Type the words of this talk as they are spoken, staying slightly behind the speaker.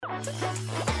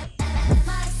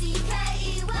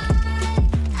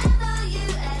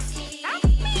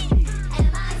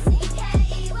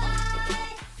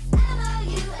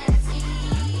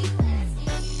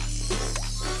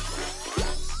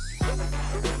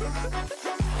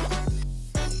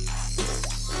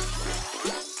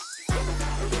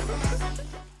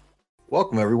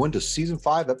Welcome, everyone, to Season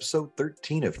 5, Episode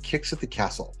 13 of Kicks at the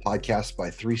Castle, podcast by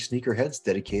three sneakerheads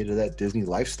dedicated to that Disney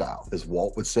lifestyle. As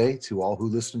Walt would say to all who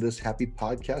listen to this happy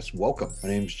podcast, welcome. My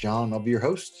name's John. I'll be your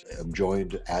host. I'm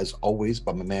joined, as always,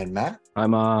 by my man, Matt. Hi,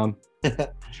 Mom.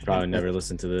 She probably never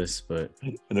listened to this, but...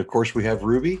 And, of course, we have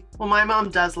Ruby. Well, my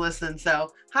mom does listen,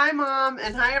 so hi, Mom,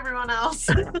 and hi, everyone else.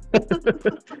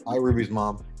 Hi, Ruby's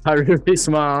mom. Hi, Ruby's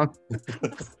mom.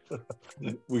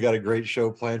 We got a great show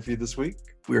planned for you this week.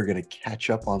 We are going to catch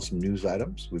up on some news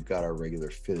items. We've got our regular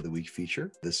Fit of the Week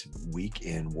feature. This week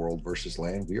in World versus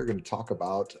Land, we are going to talk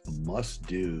about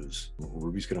must-dos.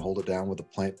 Ruby's going to hold it down with a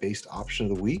plant-based option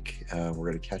of the week. We're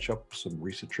going to catch up some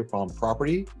recent trip on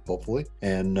property, hopefully,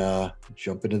 and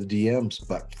jump into the DMs.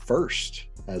 But first,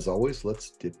 as always, let's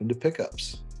dip into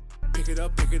pickups. Pick it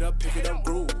up, pick it up, pick it up,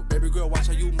 groove. Baby girl, watch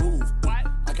how you move. What?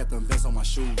 I got them vents on my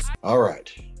shoes. All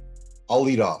right. I'll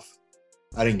lead off.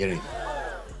 I didn't get anything.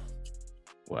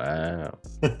 Wow.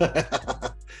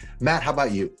 Matt, how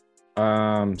about you?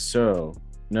 So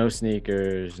no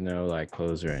sneakers, no like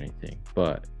clothes or anything,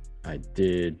 but I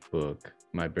did book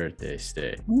my birthday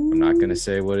stay. I'm not gonna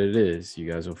say what it is.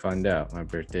 You guys will find out. My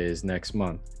birthday is next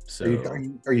month. So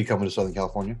are you coming to Southern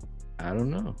California? I don't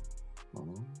know.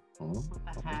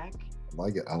 What the heck? I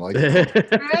like it. I like it.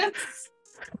 Secrets?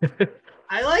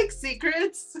 I like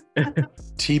secrets.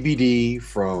 TBD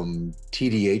from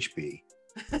TDHB.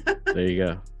 There you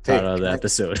go. Title of the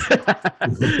episode.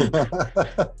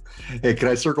 Hey, can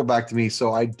I circle back to me?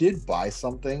 So I did buy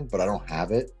something, but I don't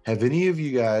have it. Have any of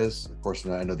you guys, of course,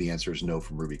 I know the answer is no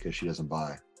from Ruby because she doesn't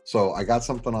buy. So I got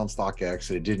something on StockX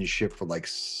and it didn't ship for like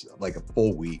a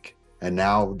full week. And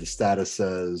now the status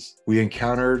says, we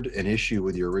encountered an issue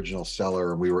with your original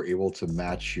seller and we were able to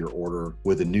match your order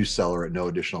with a new seller at no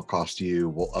additional cost to you.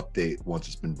 We'll update once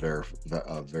it's been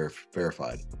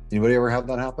verified. Anybody ever have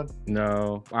that happen?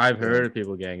 No, I've heard of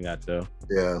people getting that though.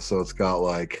 Yeah, so it's got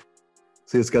like,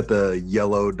 see, it's got the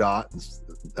yellow dot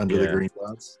under the green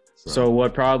dots. So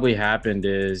what probably happened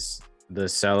is the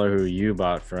seller who you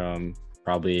bought from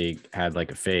probably had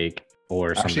like a fake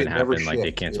or something happened, like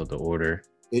they canceled the order.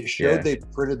 It showed they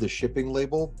printed the shipping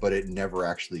label, but it never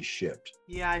actually shipped.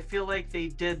 Yeah, I feel like they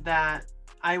did that.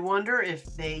 I wonder if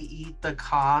they eat the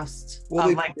cost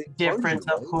of like the difference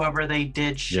of whoever they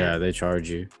did ship. Yeah, they charge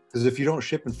you. Because if you don't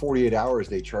ship in 48 hours,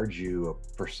 they charge you a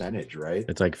percentage, right?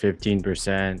 It's like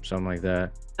 15%, something like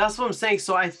that. That's what I'm saying.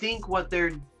 So I think what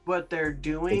they're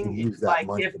doing is like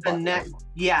if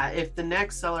the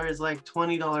next seller is like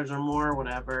 $20 or more or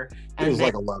whatever, and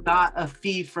they got a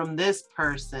fee from this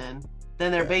person,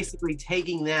 then they're basically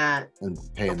taking that and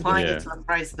applying it to the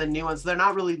price of the new ones. So they're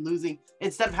not really losing,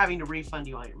 instead of having to refund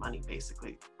you all your money,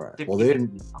 basically. Right. Well, they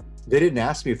didn't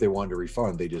ask me if they wanted to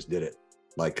refund. They just did it.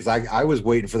 Like, because I was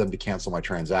waiting for them to cancel my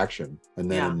transaction, and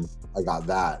then I got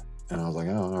that, and I was like,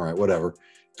 oh, all right, whatever.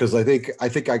 Because I think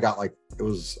I got like,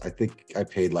 I think I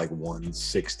paid like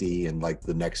 $160, and like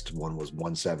the next one was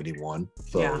 $171.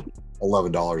 So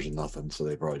 $11 and nothing. So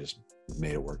they probably just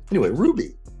made it work. Anyway,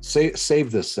 Ruby,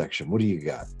 save this section. What do you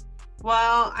got?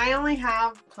 Well, I only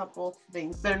have a couple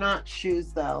things. They're not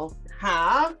shoes though.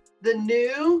 Have the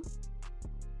new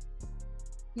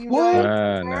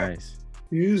nice.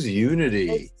 Use Unity.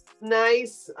 It's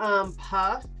nice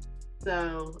puff.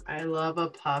 So I love a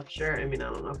puff shirt. I mean,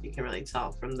 I don't know if you can really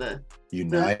tell from the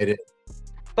United.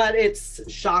 But it's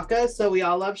Shaka, so we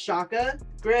all love Shaka.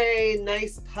 Gray,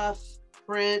 nice puff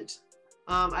print.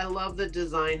 I love the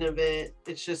design of it.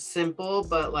 It's just simple,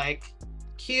 but like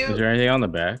cute. Is there anything on the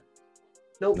back?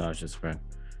 Nope. No, it's just print.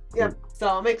 Yeah, so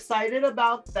I'm excited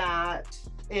about that.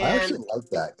 And I actually like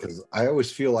that because I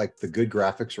always feel like the good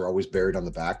graphics are always buried on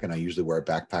the back, and I usually wear a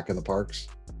backpack in the parks.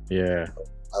 Yeah.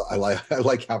 I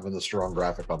like having the strong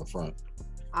graphic on the front.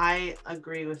 I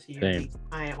agree with you. Same.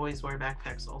 I always wear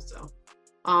backpacks also.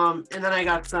 And then I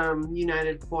got some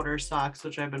United quarter socks,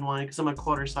 which I've been wanting because I'm a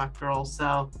quarter sock girl.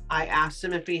 So I asked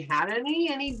him if he had any,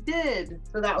 and he did.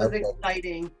 So that was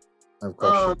exciting. I have a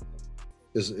question.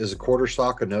 Is a quarter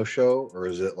sock a no-show, or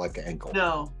is it like an ankle?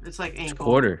 No, it's like ankle. It's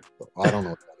quarter. I don't know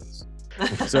what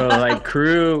that is. So like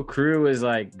crew is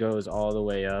like goes all the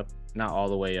way up. Not all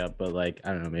the way up, but like,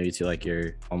 I don't know, maybe to like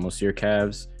almost your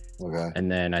calves. Okay.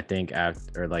 And then I think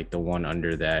after, or like the one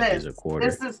under that is a quarter.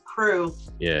 This is crew.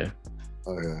 Yeah.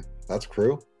 Okay. That's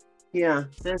crew? Yeah,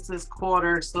 this is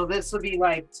quarter. So this would be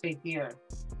like to here.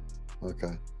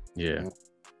 Okay. Yeah.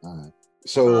 All right.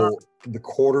 So the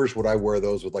quarters, would I wear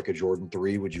those with like a Jordan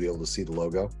 3? Would you be able to see the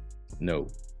logo? No.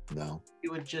 No.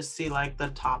 You would just see like the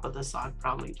top of the sock,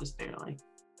 probably just barely.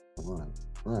 All right.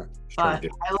 All right. But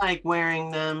I like wearing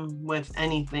them with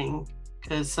anything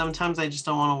because sometimes I just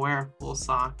don't want to wear a full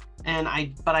sock.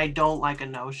 But I don't like a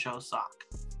no-show sock.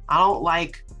 I don't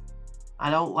like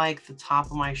the top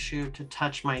of my shoe to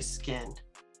touch my skin.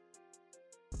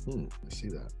 I see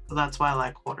that. So that's why I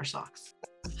like quarter socks.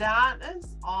 That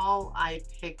is all I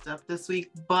picked up this week,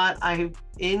 but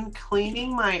in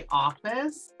cleaning my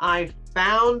office, I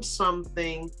found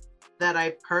something that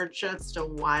I purchased a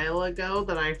while ago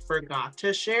that I forgot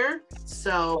to share.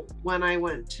 So when I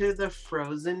went to the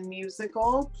Frozen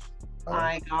musical,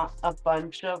 I got a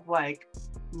bunch of like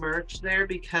merch there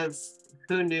because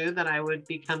who knew that I would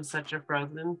become such a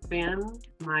Frozen fan?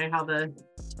 How the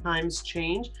times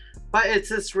change. But it's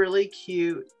this really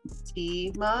cute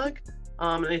tea mug.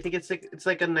 And I think it's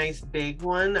like a nice big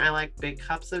one. I like big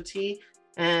cups of tea.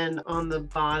 And on the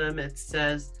bottom it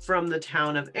says from the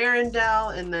town of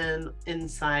Arendelle, and then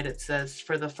inside it says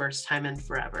for the first time in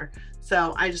forever.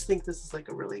 So I just think this is like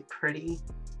a really pretty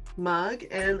mug,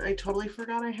 and I totally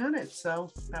forgot I had it. So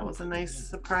that was a nice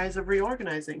surprise of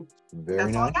reorganizing.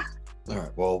 Very nice. All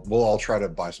right. Well, we'll all try to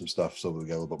buy some stuff so we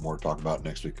get a little bit more to talk about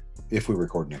next week if we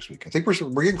record next week. I think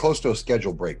we're getting close to a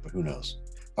scheduled break, but who knows?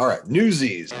 All right.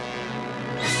 Newsies.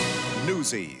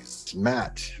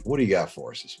 Matt, what do you got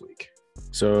for us this week?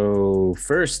 So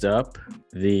first up,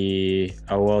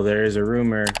 there is a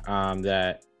rumor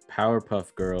that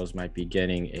Powerpuff Girls might be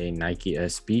getting a Nike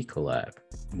SB collab.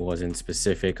 Wasn't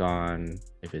specific on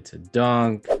if it's a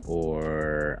dunk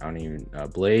or a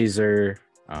blazer.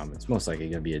 It's most likely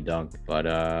gonna be a dunk, but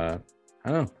I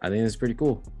don't know. I think it's pretty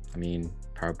cool. I mean,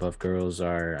 Powerpuff Girls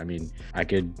I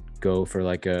could go for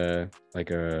like a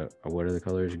what are the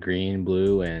colors? Green,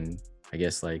 blue, and I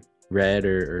guess like red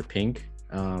or pink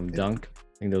dunk.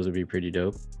 I think those would be pretty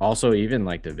dope. Also, even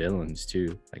like the villains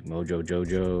too, like Mojo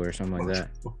Jojo or something like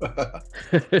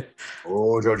that.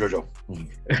 Oh, Jojo.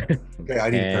 Okay, I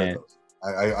need a pair of those.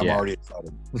 I'm already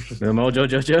excited. The Mojo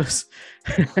Jojos.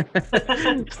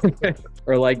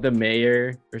 Or like the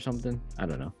mayor or something. I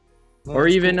don't know. No, or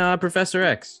even cool. Professor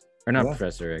X. Or not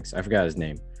Professor X. I forgot his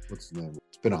name. What's his name?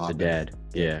 It's been a hot The dad.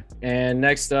 Yeah. And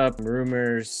next up,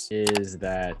 rumors is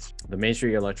that the Main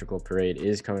Street Electrical Parade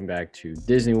is coming back to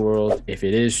Disney World. If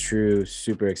it is true,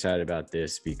 super excited about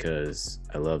this because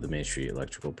I love the Main Street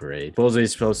Electrical Parade. Supposedly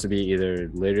it's supposed to be either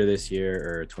later this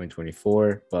year or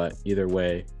 2024, but either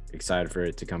way, excited for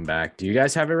it to come back. Do you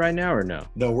guys have it right now or no?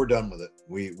 No, we're done with it.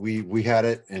 We had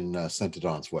it and sent it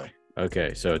on its way.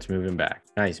 Okay, so it's moving back.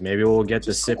 Nice. Maybe we'll get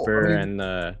the Sipper and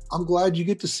the... I'm glad you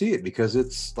get to see it because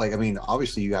it's like,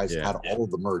 obviously you guys had all of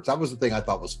the merch. That was the thing I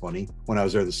thought was funny when I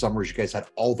was there this summer. You guys had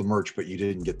all the merch, but you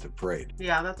didn't get the parade.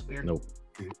 Yeah, that's weird. Nope.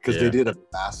 Because they did a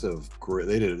massive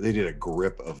they did a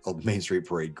grip of Main Street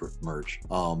Parade merch.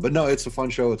 But no, it's a fun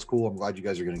show. It's cool. I'm glad you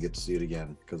guys are going to get to see it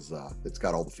again because it's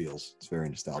got all the feels. It's very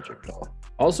nostalgic.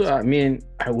 Also,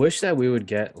 I wish that we would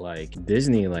get like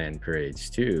Disneyland parades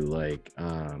too. Like,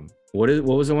 what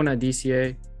was the one at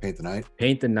DCA? Paint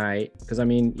the Night. Because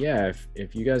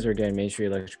if you guys are getting Main Street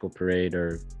Electrical Parade,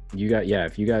 or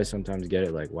if you guys sometimes get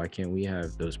it, like, why can't we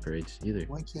have those parades either?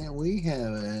 Why can't we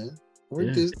have it?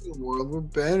 We're Disney World. We're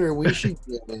better. We should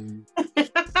get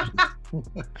it.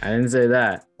 I didn't say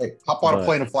that. Hey, hop on a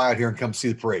plane and fly out here and come see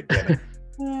the parade. Damn it.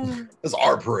 It's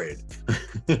our parade.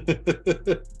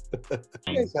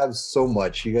 You guys have so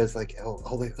much. You guys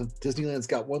Disneyland's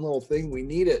got one little thing. We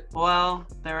need it. Well,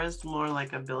 there is more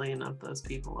like 1 billion of those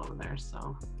people over there,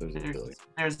 so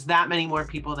there's that many more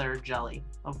people that are jelly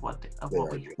of what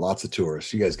we do. Lots of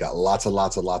tourists. You guys got lots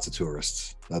of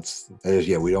tourists. We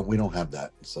don't have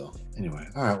that. So anyway,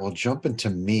 all right. Well, jumping to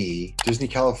me, Disney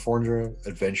California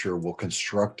Adventure will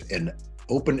construct an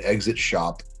open exit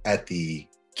shop at the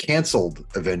canceled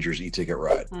Avengers e-ticket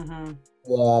ride. Mm-hmm.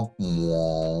 Womp,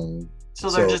 womp. So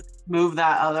they're just move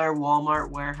that other Walmart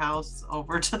warehouse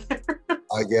over to there.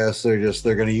 I guess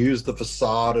they're going to use the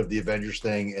facade of the Avengers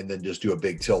thing and then just do a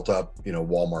big tilt up,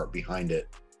 Walmart behind it.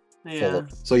 Yeah.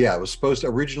 It was supposed to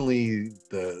originally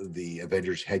the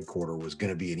Avengers headquarters was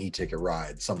going to be an e-ticket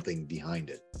ride, something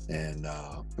behind it. And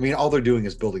all they're doing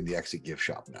is building the exit gift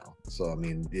shop now. So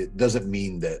it doesn't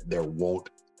mean that there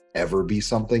won't ever be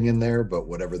something in there, but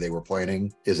whatever they were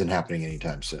planning isn't happening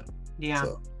anytime soon. Yeah.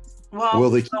 So, what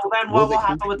will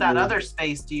happen with that other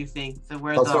space, do you think? That's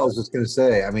what I was just going to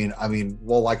say.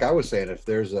 Like I was saying, if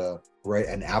there's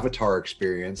an Avatar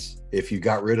experience, if you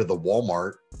got rid of the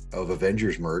Walmart of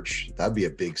Avengers merch, that'd be a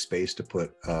big space to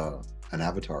put an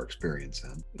Avatar experience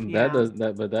in. That does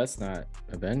that, but that's not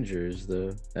Avengers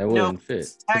though. That No, wouldn't fit.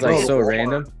 it's It's like so Walmart.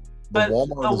 random. But the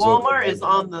Walmart is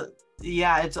over on the,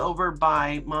 yeah, it's over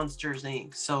by Monsters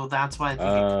Inc. So that's why I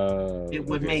think it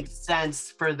would make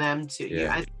sense for them to.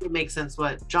 Yeah. I think it makes sense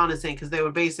what John is saying, because they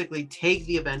would basically take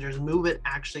the Avengers, move it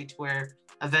actually to where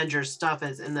Avengers stuff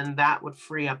is, and then that would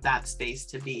free up that space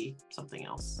to be something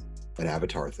else. an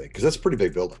Avatar thing, because that's a pretty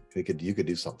big building. You could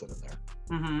do something in there.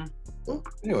 Mm-hmm. So,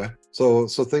 anyway, so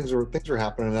things are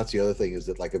happening, and that's the other thing is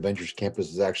that like Avengers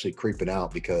Campus is actually creeping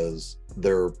out because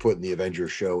they're putting the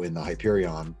Avengers show in the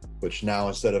Hyperion, which now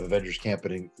instead of Avengers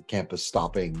Campus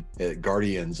stopping at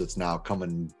Guardians, it's now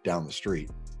coming down the street,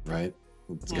 right?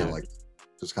 It's kind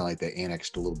of like they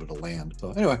annexed a little bit of land.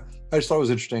 So anyway, I just thought it was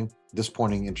interesting,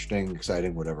 disappointing, interesting,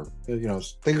 exciting, whatever. You know,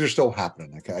 things are still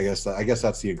happening. I guess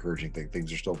that's the encouraging thing.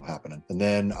 Things are still happening. And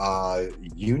then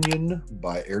Union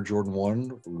by Air Jordan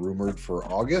 1 rumored for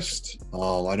August.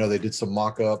 I know they did some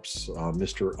mock-ups.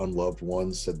 Mr. Unloved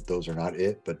One said those are not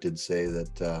it, but did say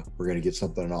that we're going to get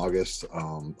something in August.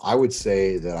 I would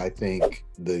say that I think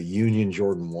the Union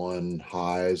Jordan 1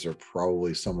 highs are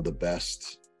probably some of the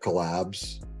best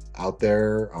collabs out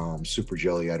there. Super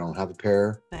Jelly, I don't have a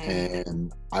pair. Same.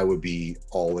 And I would be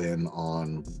all in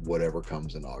on whatever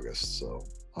comes in August. So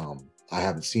I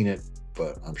haven't seen it,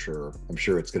 but I'm sure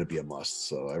it's going to be a must.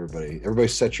 So everybody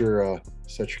set your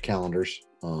calendars.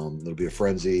 It'll be a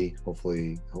frenzy.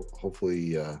 Hopefully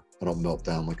I don't melt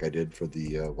down like I did for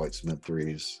the White Cement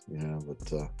 3s, and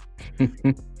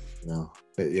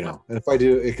if I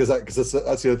do, because that's the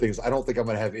other thing is I don't think I'm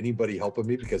gonna have anybody helping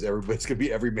me because everybody's gonna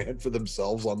be every man for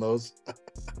themselves on those.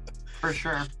 For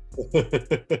sure.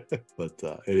 But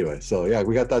anyway, so yeah,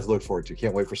 we got that to look forward to.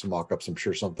 Can't wait for some mock-ups. I'm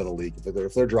sure something will leak.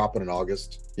 If they're dropping in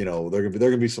August, they're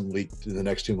gonna be some leaked in the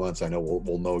next 2 months. I know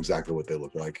we'll know exactly what they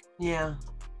look like. Yeah.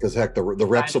 Because heck, the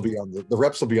reps will be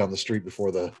on the street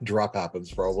before the drop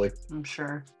happens, probably. I'm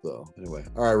sure. So anyway,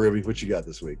 all right, Ruby, what you got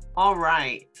this week? All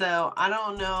right. So I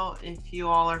don't know if you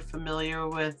all are familiar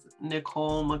with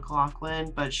Nicole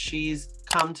McLaughlin, but she's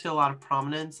come to a lot of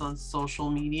prominence on social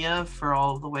media for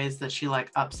all the ways that she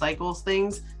like upcycles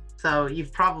things. So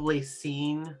you've probably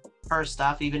seen her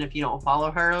stuff, even if you don't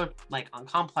follow her, like on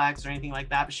Complex or anything like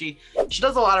that. But she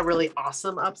does a lot of really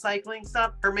awesome upcycling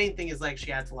stuff. Her main thing is like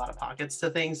she adds a lot of pockets to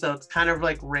things, so it's kind of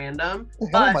like random.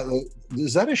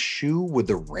 Is that a shoe with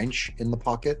the wrench in the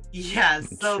pocket? Yes.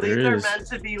 So Sure these are is. meant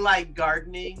to be like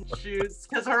gardening shoes,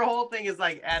 because her whole thing is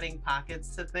like adding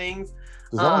pockets to things.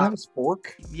 Does that one have a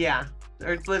spork? Yeah.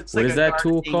 Or it looks What like is a that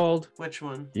tool gardening- called? Which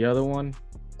one? The other one?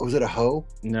 Was it a hoe?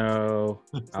 No.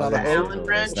 It's I not was a gonna say hoe? Allen hoe.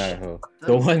 wrench? It's not a hoe. The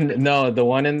Those- one, no, the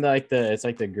one in it's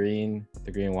like the green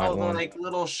white Oh, the one. like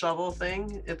little shovel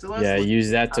thing. It looks Yeah, like use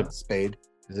that to. Spade.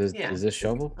 Is this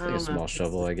shovel? I Like a don't know. small It's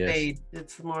shovel, I guess. spade.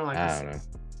 It's more like I don't know.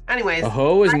 Anyways, A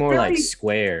hoe is I more like really-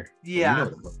 square. yeah. You know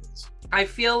what a hoe is. I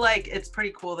feel like it's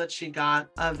pretty cool that she got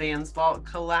a Vans Vault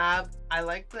collab. I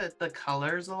like the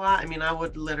colors a lot. I mean, I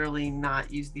would literally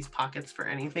not use these pockets for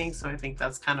anything, so I think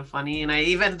that's kind of funny. And I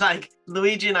even like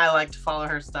Luigi and I like to follow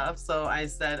her stuff. So I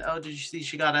said, "Oh, did you see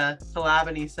she got a collab?"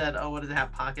 And he said, "Oh, what does it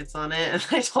have pockets on it?" And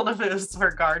I told him it was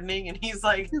for gardening, and he's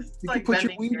like, You like can put your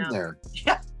bending weed in down. there.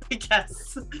 "Yeah, I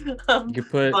guess." You could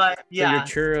put But your yeah.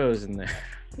 churros in there.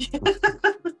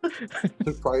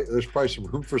 There's probably some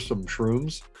room for some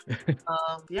shrooms.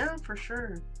 Yeah, for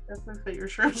sure. Definitely fit your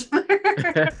shirts in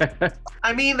there.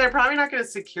 I mean, they're probably not going to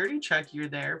security check you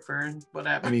there for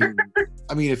whatever. I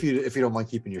mean, if you don't mind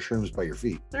keeping your shrooms by your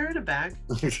feet. They're in a bag.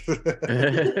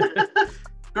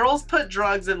 Girls put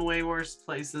drugs in way worse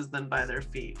places than by their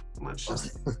feet. Let's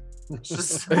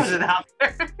just put it out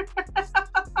there.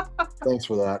 Thanks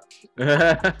for that.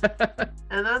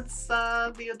 And that's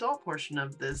the adult portion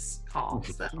of this call.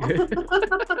 So.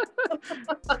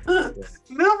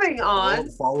 Moving on.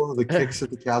 Follow the Kicks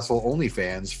at the Castle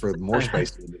OnlyFans for more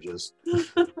spicy images.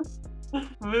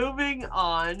 Moving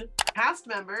on, cast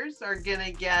members are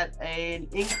gonna get an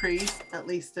increase, at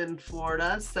least in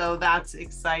Florida, so that's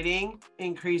exciting.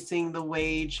 Increasing the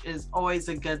wage is always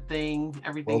a good thing.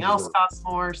 Everything else costs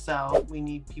more, so we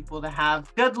need people to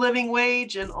have good living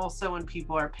wage, and also when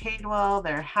people are paid well,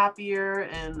 they're happier,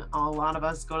 and a lot of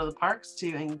us go to the parks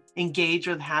to engage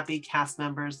with happy cast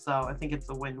members, so I think it's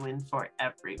a win-win for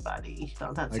everybody.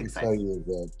 So that's I can exciting. tell you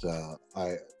that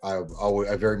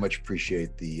I very much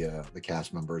appreciate the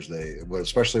cast members.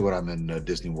 Especially when I'm in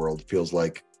Disney World, it feels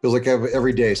like feels like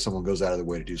every day someone goes out of their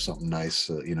way to do something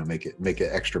nice, make it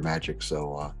extra magic.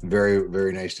 So very,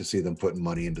 very nice to see them putting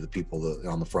money into the people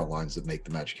on the front lines that make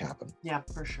the magic happen. Yeah,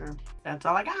 for sure. That's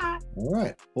all I got. All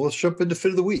right. Well, let's jump into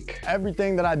Fit of the Week.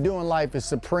 Everything that I do in life is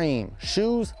supreme.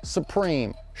 Shoes,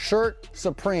 supreme. Shirt,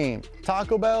 supreme.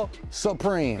 Taco Bell,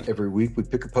 supreme. Every week we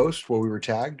pick a post where we were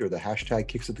tagged or the hashtag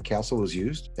Kicks at the Castle was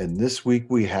used. And this week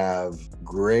we have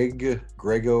Grego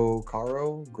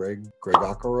Caro.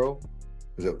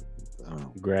 Is it? I don't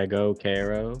know. Grego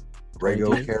Caro.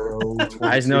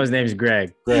 I just know his name's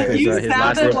Greg. You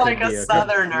sounded like a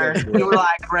southerner. You were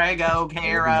like Grego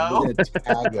Caro.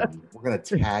 We're gonna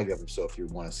tag him. So if you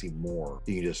want to see more,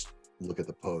 you can just look at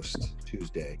the post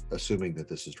Tuesday, assuming that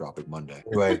this is dropping Monday.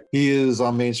 Anyway, he is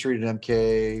on Main Street in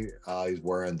MK. He's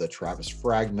wearing the Travis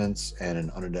Fragments and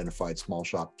an unidentified small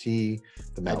shop tee.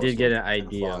 I did get an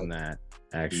ID on that,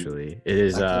 actually. It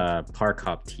is Park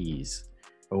Hop Tees.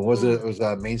 Was it? It was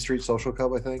Main Street Social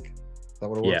Club, I think. Is that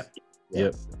what it was? Yeah.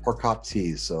 Yep. Park Hop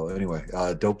Tees. So anyway,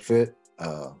 dope fit.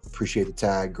 Appreciate the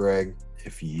tag, Greg.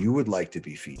 If you would like to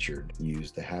be featured,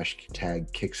 use the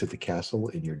hashtag Kicks at the Castle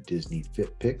in your Disney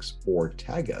Fit pics or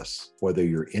tag us, whether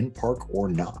you're in park or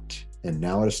not. And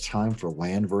now it is time for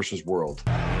Land versus World.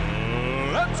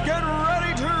 Let's get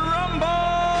ready to rumble!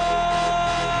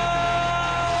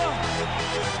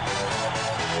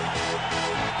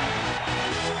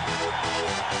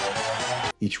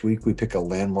 Each week, we pick a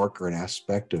landmark or an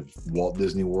aspect of Walt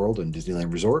Disney World and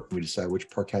Disneyland Resort. We decide which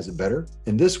park has it better.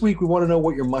 And this week, we want to know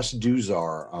what your must-dos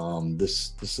are.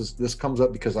 This comes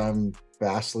up because I'm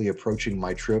fastly approaching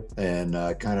my trip and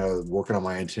kind of working on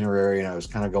my itinerary. And I was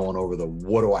kind of going over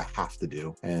what do I have to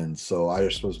do? And so I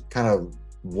just was kind of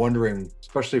wondering,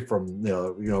 especially from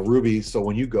Ruby. So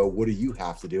when you go, what do you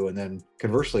have to do? And then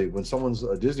conversely, when someone's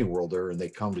a Disney Worlder and they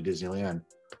come to Disneyland,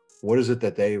 what is it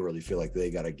that they really feel like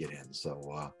they got to get in?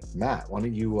 So Matt, why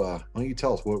don't you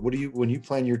tell us what do you when you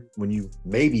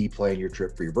maybe plan your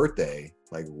trip for your birthday,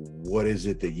 like what is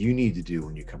it that you need to do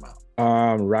when you come out?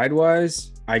 Ride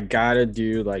wise, I gotta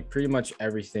do like pretty much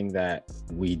everything that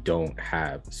we don't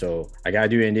have. So I gotta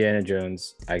do Indiana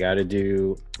Jones, I gotta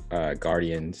do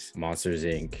Guardians, Monsters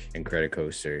Inc., and Credit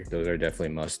Coaster. Those are definitely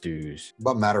must do's.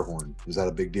 About Matterhorn, is that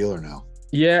a big deal or no?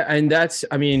 Yeah, and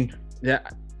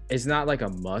it's not like a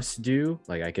must do,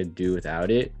 like I could do without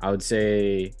it. I would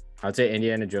say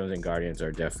Indiana Jones and Guardians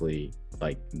are definitely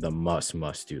like the must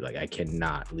do. Like I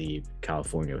cannot leave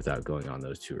California without going on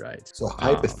those two rides. So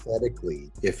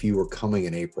hypothetically, if you were coming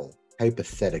in April,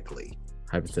 hypothetically,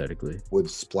 would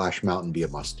Splash Mountain be a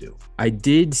must do? I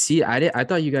did see. I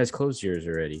thought you guys closed yours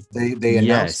already. They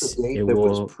announced the date that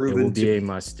was proven it will be to a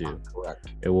must do. Correct.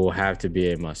 It will have to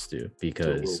be a must do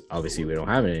because obviously we don't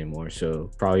have it anymore. So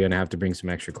probably gonna have to bring some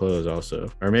extra clothes also,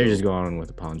 or maybe just go on with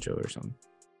a poncho or something.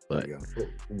 But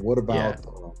what about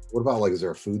like, is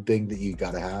there a food thing that you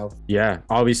got to have? Yeah,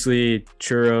 obviously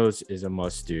churros is a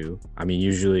must do. I mean,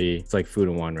 usually it's like food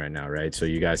in one right now, right? So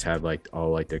you guys have like all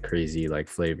like the crazy like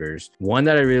flavors. One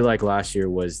that I really liked last year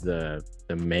was the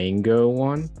mango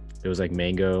one. It was like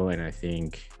mango, and I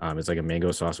think it's like a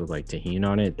mango sauce with like tahini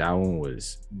on it. That one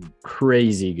was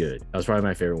crazy good. That was probably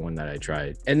my favorite one that I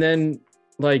tried. And then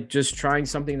like just trying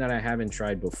something that I haven't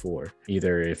tried before,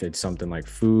 either if it's something like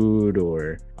food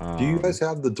or do you guys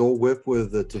have the Dole Whip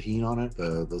with the tahini on it?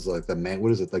 Those like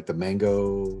what is it, like the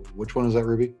mango, which one is that,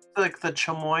 Ruby? Like the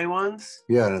chamoy ones?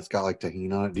 Yeah, and it's got like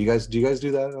tahini on it. Do you guys do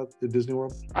that at Disney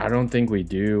World? I don't think we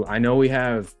do. I know we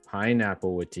have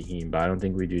pineapple with tahini, but I don't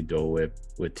think we do Dole Whip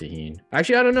with tahini.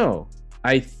 Actually, I don't know.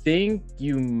 I think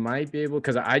you might be able,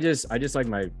 because I just like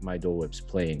my Dole Whips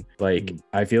plain. Like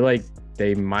I feel like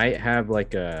they might have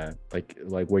like a like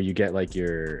where you get like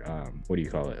your what do you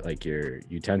call it, like your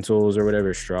utensils or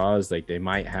whatever, straws, like they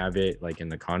might have it like in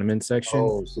the condiment section.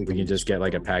 So we can just get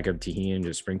like a pack of tahini and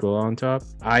just sprinkle it on top.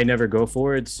 I never go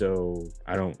for it, so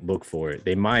I don't look for it.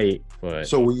 They might, but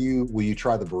so will you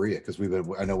try the birria? Because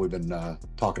I know we've been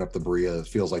talking up the birria. It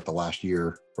feels like the last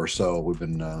year or so we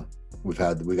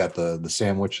got the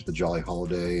sandwich at the Jolly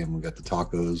Holiday, and we got the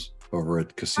tacos over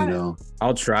at Casino.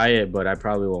 I'll try it, but I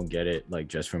probably won't get it like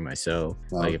just for myself.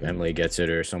 Like if Emily gets it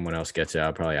or someone else gets it,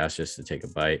 I'll probably ask just to take a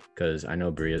bite, because I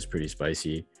know birria is pretty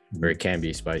spicy, or it can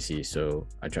be spicy, so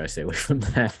I try to stay away from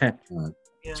that.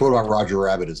 Yeah. So what about Roger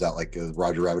Rabbit? Is that like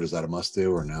Roger Rabbit? Is that a must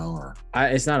do or no? Or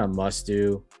it's not a must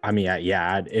do. I mean,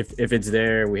 if it's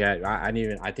there, we had. I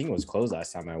think it was closed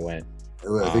last time I went.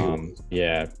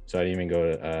 Yeah, so I didn't even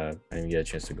go to. I didn't even get a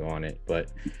chance to go on it, but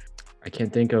I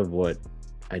can't think of what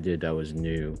I did that was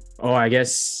new. Oh, I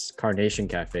guess Carnation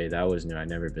Cafe, that was new. I'd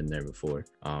never been there before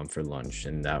for lunch,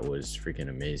 and that was freaking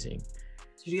amazing.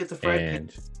 Did you get the fried?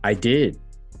 And I did,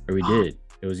 or we did.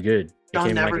 It was good. It I'll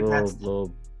came in like a never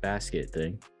little basket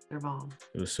thing. They're bomb.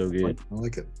 It was so good. I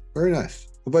like it. Very nice.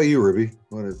 What about you, Ruby?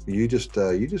 You just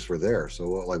were there.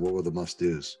 So what were the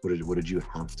must-dos? What did you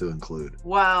have to include?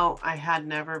 Well, I had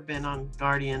never been on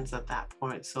Guardians at that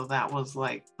point, so that was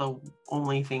like the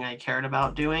only thing I cared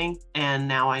about doing. And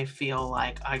now I feel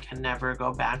like I can never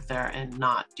go back there and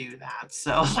not do that.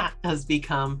 So that has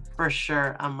become for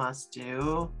sure a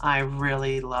must-do. I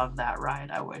really love that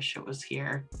ride. I wish it was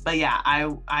here. But yeah,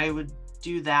 I would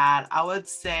do that. I would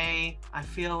say I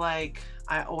feel like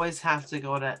I always have to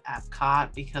go to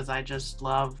Epcot because I just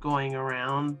love going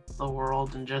around the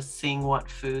world and just seeing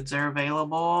what foods are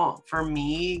available. For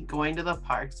me, going to the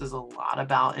parks is a lot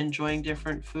about enjoying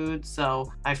different foods.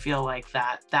 So I feel like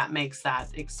that makes that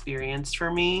experience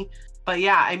for me. But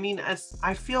yeah, I mean,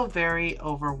 I feel very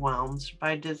overwhelmed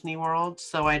by Disney World,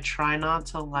 so I try not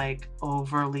to like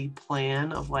overly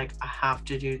plan of like I have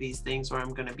to do these things or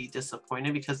I'm going to be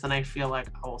disappointed, because then I feel like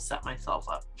I will set myself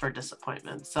up for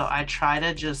disappointment. So I try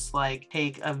to just like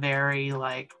take a very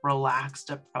like relaxed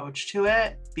approach to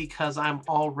it, because I'm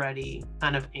already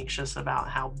kind of anxious about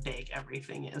how big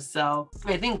everything is. So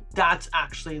I think that's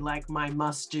actually like my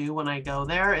must do when I go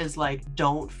there, is like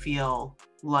don't feel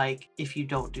like if you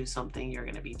don't do something you're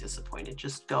going to be disappointed.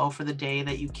 Just go for the day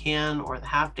that you can, or the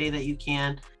half day that you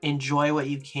can, enjoy what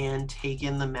you can, take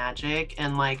in the magic.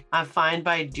 And like I find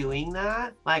by doing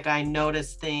that, like I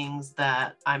notice things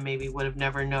that I maybe would have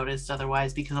never noticed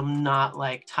otherwise, because I'm not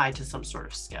like tied to some sort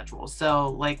of schedule. So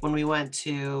like when we went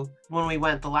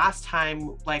the last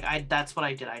time, like that's what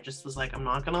I did. I just was like, I'm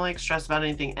not gonna like stress about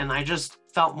anything, and I just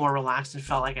felt more relaxed and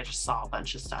felt like I just saw a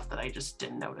bunch of stuff that I just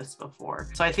didn't notice before.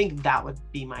 So I think that would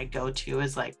be my go-to,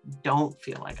 is like don't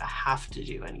feel like I have to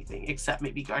do anything except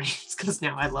maybe Guardians, because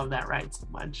now I love that ride so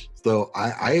much. So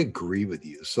I agree with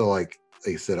you. So like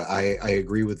I said, I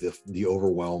agree with the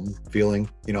overwhelmed feeling.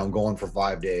 You know, I'm going for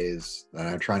 5 days and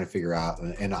I'm trying to figure out,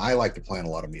 and I like to plan a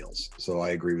lot of meals. So I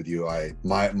agree with you.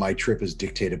 My trip is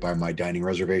dictated by my dining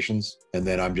reservations, and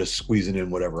then I'm just squeezing in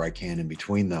whatever I can in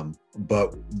between them.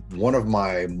 But one of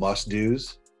my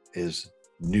must-dos is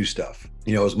new stuff.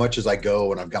 You know, as much as I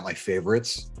go and I've got my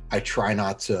favorites, I try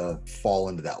not to fall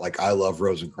into that. Like I love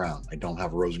Rose and Crown. I don't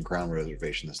have a Rose and Crown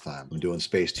reservation this time. I'm doing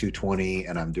Space 220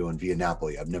 and I'm doing Via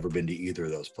Napoli. I've never been to either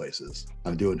of those places.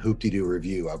 I'm doing Hoop-de-Doo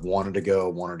Review. I've wanted to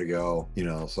go, you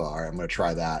know, so all right, I'm going to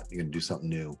try that. You're going to do something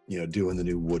new, you know, doing the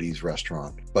new Woody's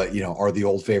restaurant. But, you know, are the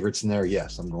old favorites in there?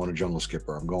 Yes. I'm going to Jungle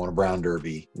Skipper. I'm going to Brown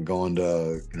Derby. I'm going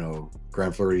to, you know,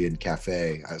 Grand Floridian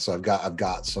Cafe. So I've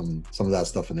got some of that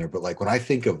stuff in there. But like when I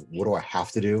think of what do I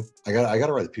have to do, I got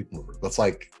to ride the People Mover.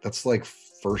 That's like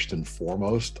first and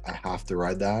foremost. I have to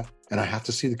ride that, and I have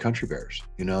to see the Country Bears.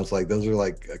 You know, it's like those are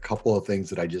like a couple of things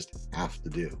that I just have to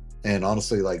do. And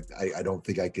honestly, like I don't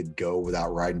think I could go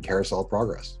without riding Carousel of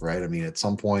Progress, right? I mean, at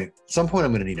some point I'm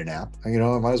going to need a nap. You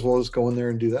know, I might as well just go in there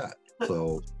and do that.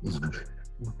 So.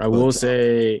 I will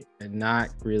say, not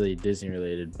really Disney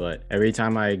related, but every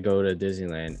time I go to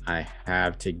Disneyland, I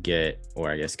have to get, or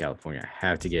I guess California, I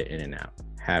have to get In-N-Out.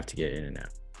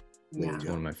 Yeah. It's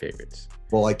one of my favorites.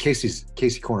 Well, like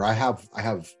Casey Corner, I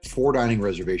have 4 dining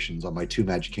reservations on my 2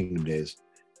 Magic Kingdom days,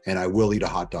 and I will eat a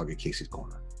hot dog at Casey's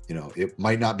Corner. You know, it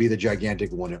might not be the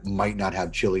gigantic one. It might not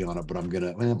have chili on it, but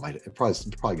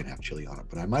it's probably gonna have chili on it,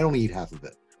 but I might only eat half of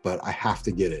it. But I have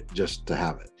to get it just to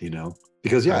have it, you know?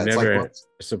 Because yeah,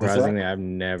 surprisingly, I've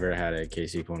never had a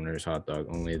Casey Corner's hot dog.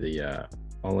 Only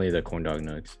the corn dog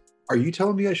nugs. Are you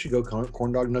telling me I should go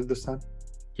corn dog nug this time?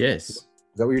 Yes. Is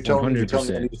that what you're telling me? You're telling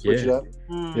me I need to switch it up?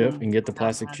 Yep, and get the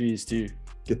plastic cheese too.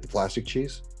 Get the plastic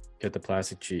cheese? Get the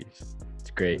plastic cheese.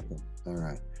 It's great. Okay. All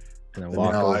right. And then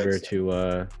walk over to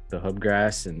the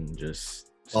Hubgrass and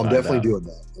just. I'm definitely doing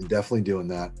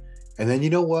that. And then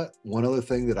you know what? One other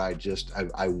thing that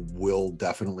I will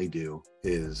definitely do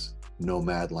is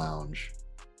Nomad Lounge.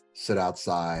 Sit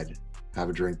outside, have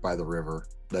a drink by the river.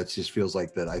 That just feels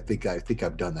like that. I think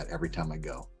I've done that every time I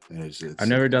go. And it's I've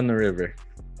never done the river,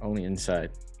 only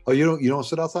inside. Oh, you don't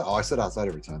sit outside? Oh, I sit outside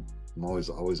every time. I'm always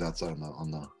outside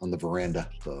on the veranda.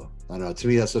 So I know, to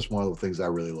me that's just one of the things I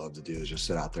really love to do, is just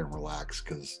sit out there and relax,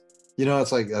 because you know,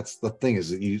 it's like, that's the thing, is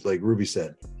that you, like Ruby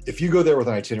said, if you go there with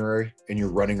an itinerary and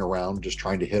you're running around just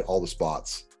trying to hit all the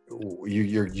spots,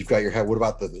 you've got your head. What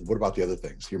about the other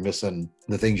things? You're missing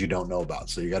the things you don't know about.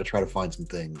 So you got to try to find some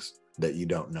things that you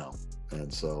don't know.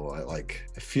 And so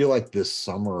I feel like this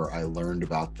summer I learned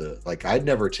about I'd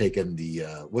never taken the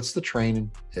what's the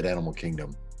train at Animal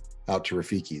Kingdom out to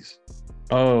Rafiki's.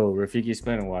 Oh, Rafiki's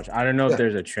Spin and Watch. I don't know if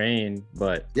there's a train,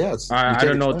 but yeah, I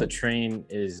don't know what the train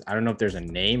is. I don't know if there's a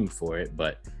name for it,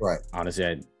 but right.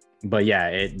 Honestly, but yeah,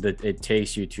 it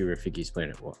takes you to Rafiki's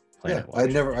Planet Planet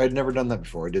Yeah, I'd never done that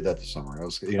before. I did that this summer. I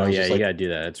was, you know, yeah, you like, gotta do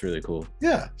that. That's really cool.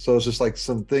 Yeah, so it's just like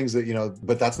some things that, you know,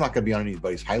 but that's not going to be on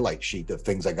anybody's highlight sheet of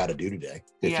things I got to do today.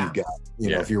 If you got, you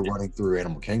know, if you're running through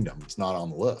Animal Kingdom, it's not on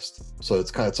the list. So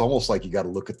it's almost like you got to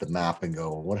look at the map and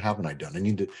go, what haven't I done? I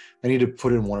need to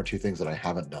put in one or two things that I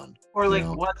haven't done. Or like,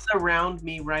 what's around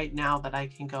me right now that I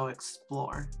can go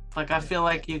explore? Like, I feel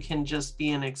like you can just be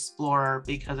an explorer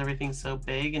because everything's so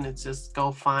big, and it's just go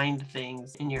find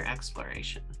things in your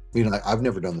exploration. You know, I've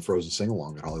never done the Frozen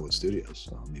sing-along at Hollywood Studios.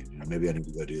 So, I mean, you know, maybe I need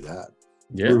to go do that.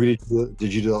 Yeah. Ruby,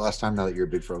 did you do that last time now that you're a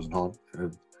big Frozen home?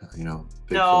 You know,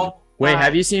 no. Wait,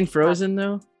 have you seen Frozen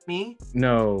though? Me?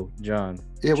 No, John.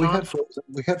 Yeah, we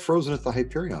had Frozen at the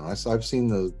Hyperion. I've seen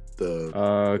the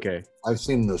okay. I've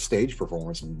seen the stage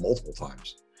performance multiple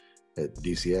times at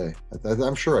DCA.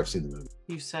 I'm sure I've seen the movie.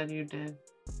 You said you did,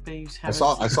 but you haven't.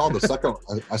 I saw the second.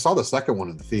 I saw the second one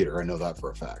in the theater. I know that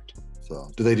for a fact. So,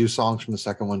 do they do songs from the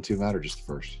second one too, Matt, or just the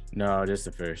first? No, just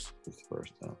the first. Just the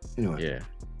first. Anyway. Yeah.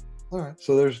 All right.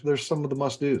 So there's some of the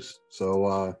must dos.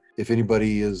 So if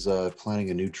anybody is planning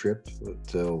a new trip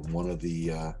to one of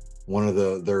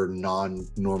their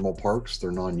non-normal parks,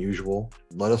 their non-usual,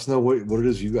 let us know what it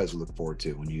is you guys look forward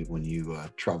to when you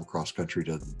travel cross country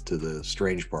to the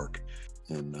Strange Park.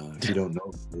 And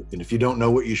if you don't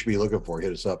know what you should be looking for,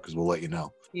 hit us up because we'll let you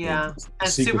know. Yeah, and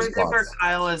Super Duper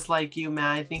Kyle is like you,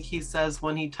 Matt. I think he says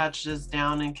when he touches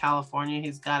down in California,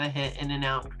 he's got to hit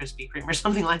In-N-Out and Krispy Kreme or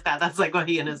something like that. That's like what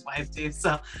he and his wife do.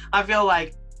 So I feel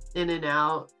like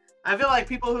In-N-Out. I feel like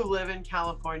people who live in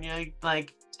California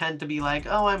like tend to be like,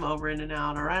 oh, I'm over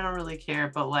In-N-Out, or I don't really care.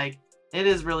 But like, it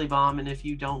is really bomb. And if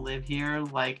you don't live here,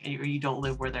 like, or you don't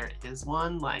live where there is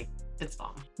one, like, it's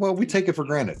bomb. Well, we take it for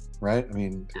granted, right? I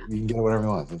mean, you can get whatever you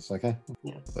want. It's like, yeah.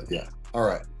 But yeah. All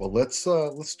right. Well,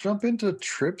 let's jump into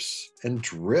trips and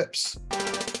drips.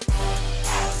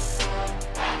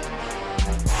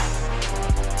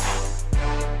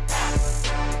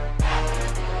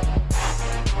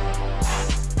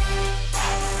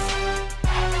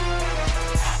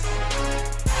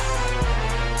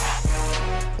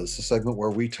 This is a segment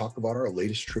where we talk about our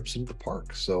latest trips into the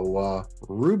park. So,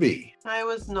 Ruby. I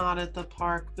was not at the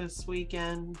park this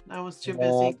weekend. I was too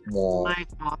busy in my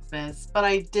office. But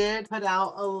I did put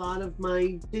out a lot of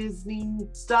my Disney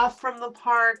stuff from the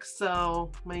park.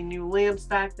 So my new lamps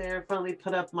back there. Finally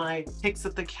put up my Pics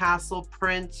at the Castle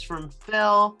prints from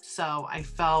Phil. So I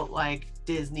felt like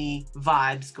Disney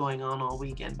vibes going on all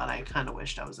weekend, but I kind of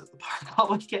wished I was at the park all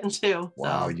weekend too.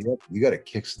 Wow, so. you got a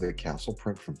Kicks to the Castle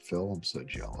print from Phil. I'm so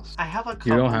jealous. I have a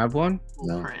couple. You don't have one?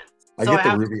 No. Print. I get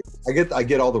the Ruby. I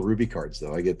get all the Ruby cards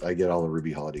though. I get all the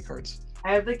Ruby holiday cards.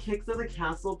 I have the Kicks of the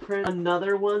Castle print.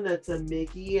 Another one that's a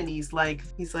Mickey, and he's like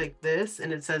this,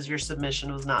 and it says your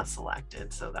submission was not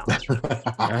selected. So that was really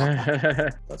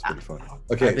that's pretty funny.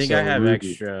 Okay, I think I have Ruby.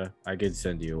 Extra. I could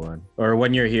send you one, or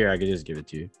when you're here, I could just give it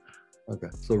to you. Okay,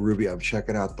 so Ruby, I'm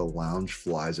checking out the lounge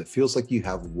flies. It feels like you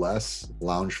have less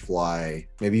lounge fly.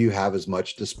 Maybe you have as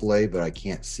much display, but I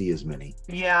can't see as many.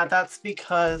 Yeah, that's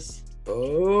because.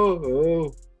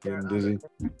 Getting dizzy.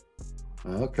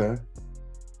 Okay.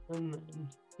 And then,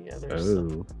 yeah, there's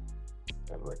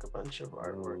have like a bunch of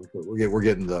artwork. We're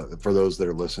getting for those that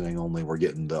are listening only, we're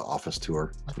getting the office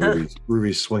tour.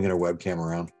 Ruby's swinging her webcam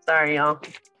around. Sorry, y'all.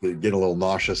 Getting a little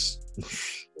nauseous.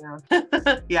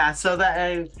 Yeah. Yeah, so that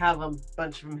I have a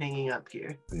bunch of them hanging up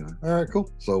here. Anyway, all right,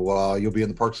 cool. So you'll be in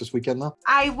the parks this weekend though?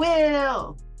 I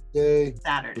will. Yay.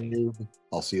 Saturday.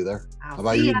 I'll see you there. How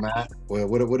about you, Matt?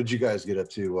 What did you guys get up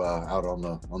to out on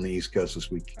the East Coast this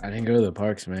week? I didn't go to the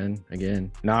parks, man.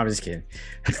 Again. No, I'm just kidding.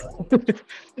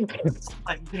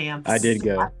 Like dance. I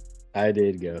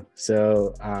did go.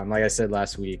 So, like I said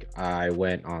last week, I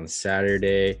went on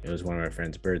Saturday. It was one of our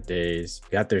friends' birthdays.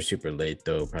 Got there super late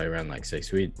though, probably around like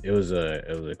 6. It was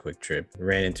a quick trip.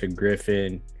 Ran into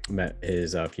Griffin, met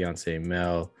his fiance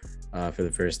Mel for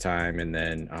the first time, and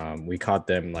then we caught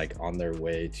them like on their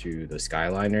way to the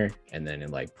Skyliner, and then it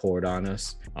like poured on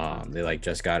us. They like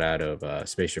just got out of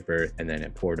Spaceship Earth, and then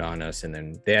it poured on us, and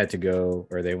then they had to go,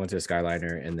 or they went to the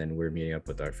Skyliner, and then we're meeting up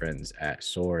with our friends at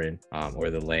Soarin', or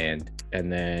the Land,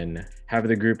 and then half of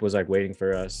the group was like waiting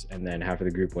for us, and then half of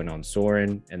the group went on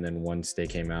Soarin', and then once they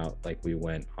came out, like we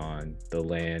went on the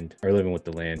Land, or Living with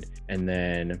the Land, and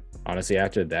then honestly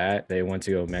after that they went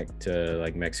to go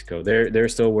to Mexico. They're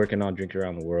still working on Drinking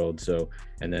Around the World, so,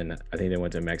 and then I think they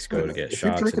went to Mexico to get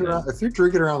shots. If you're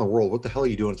drinking around the world, what the hell are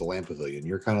you doing at the Land Pavilion?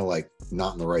 You're kind of like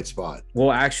not in the right spot.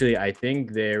 Well, actually, I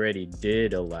think they already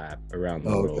did a lap around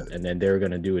the world, and then they were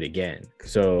gonna do it again.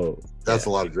 So That's a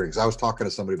lot of drinks. I was talking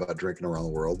to somebody about drinking around the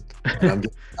world, and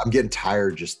I'm getting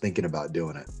tired just thinking about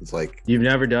doing it. It's like, you've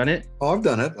never done it? Oh, I've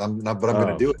done it. I'm going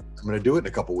to do it. I'm going to do it in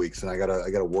a couple weeks, and I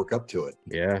gotta work up to it.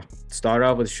 Yeah, start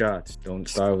off with shots. Don't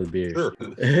start with beer. Sure.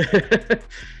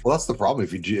 Well, that's the problem.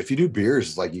 If you do beers,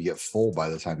 it's like you get full by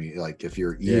the time you like. If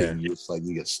you're eating, it's like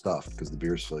you get stuffed because the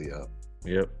beers fill you up.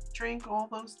 Yep. Drink all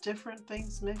those different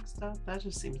things mixed up. That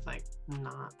just seems like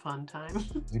not fun time.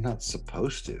 You're not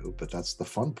supposed to, but that's the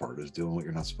fun part, is doing what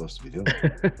you're not supposed to be doing.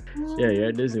 Yeah, you're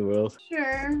at Disney World.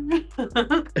 Sure.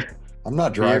 I'm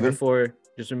not driving.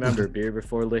 Just remember, beer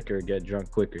before liquor, get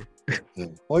drunk quicker. Yeah.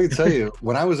 Well, I can tell you,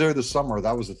 when I was there this summer,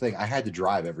 that was the thing. I had to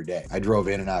drive every day. I drove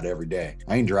in and out every day.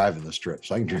 I ain't driving this trip,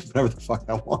 so I can drink whatever the fuck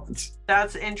I want.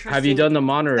 That's interesting. Have you done the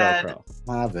monorail crawl?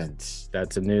 I haven't.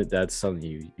 That's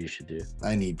something you should do.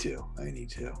 I need to.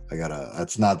 I gotta.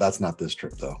 That's not this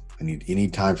trip though. You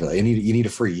need time for that. You need a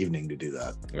free evening to do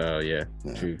that. Oh yeah.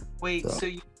 True. Wait, so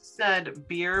you said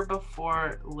beer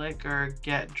before liquor,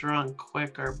 get drunk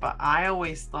quicker, but I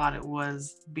always thought it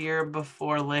was beer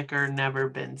before liquor, never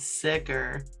been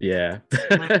sicker. Yeah.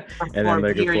 And then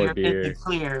liquor before beer,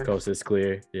 clear. coast is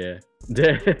clear. Yeah.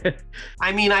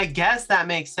 I mean, I guess that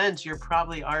makes sense. You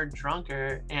probably are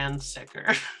drunker and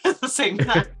sicker at the same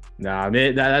time. Nah, I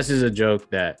mean, that's just a joke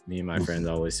that me and my friends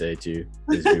always say too.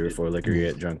 Is beer before liquor,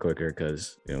 get drunk quicker,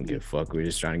 because we don't give a fuck. We're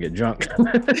just trying to get drunk.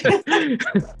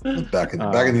 back in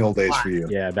the old days for you.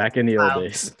 Yeah, back in the old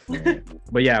days.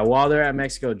 But yeah, while they're at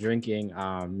Mexico drinking,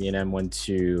 me and Em went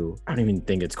to, I don't even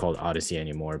think it's called Odyssey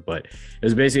anymore, but it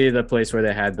was basically the place where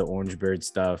they had the orange bird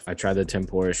stuff. I tried the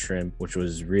tempura shrimp, which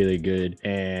was really good,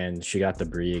 and she got the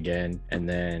brie again. And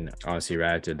then honestly,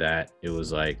 right after that, it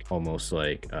was like almost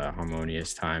like a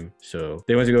harmonious time. So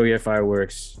they went to go get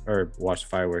fireworks or watch the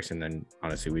fireworks, and then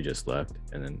honestly we just left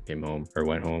and then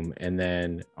went home. And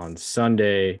then on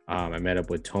Sunday, I met up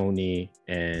with Tony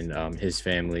and his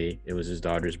family. It was his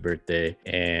daughter's birthday,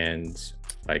 and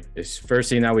like this first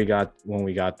thing that we got when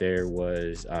we got there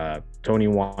was Tony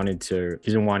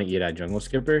he's been wanting to eat at Jungle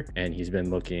Skipper, and he's been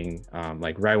looking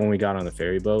like right when we got on the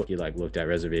ferry boat, he like looked at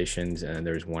reservations, and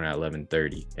there's one at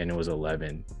 11:30, and it was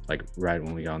 11 like right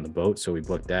when we got on the boat, so we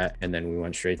booked that, and then we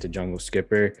went straight to Jungle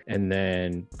Skipper. And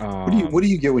then what do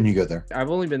you get when you go there? I've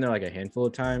only been there like a handful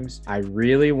of times. I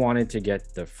really wanted to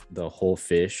get the whole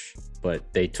fish,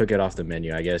 but they took it off the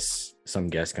menu. I guess some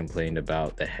guests complained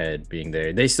about the head being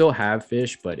there. They still have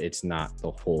fish, but it's not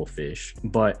the whole fish.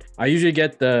 But I usually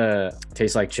get the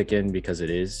tastes like chicken because it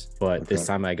is, but this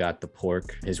time I got the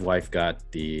pork. His wife got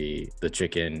the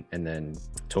chicken, and then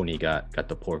Tony got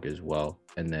the pork as well.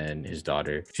 And then his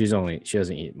daughter, she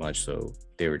doesn't eat much, so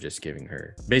they were just giving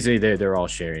her, basically they're all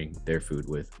sharing their food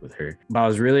with her. But I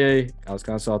was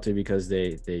kind of salty because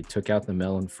they took out the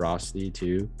melon frosty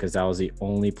too, because that was the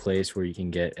only place where you can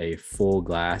get a full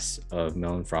glass of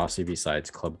melon frosty besides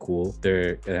Club Cool.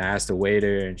 And I asked the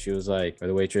waiter, and she was like, or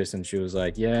the waitress, and she was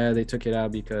like, yeah, they took it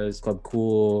out because Club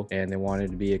Cool, and they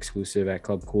wanted to be exclusive at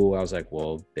Club Cool. I was like,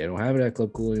 well, they don't have it at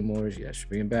Club Cool anymore, you guys should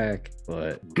bring it back.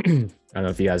 But I don't know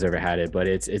if you guys ever had it, but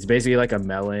it's basically like a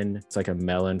melon. It's like a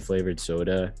melon flavored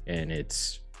soda, and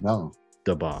it's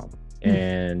the bomb.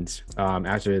 And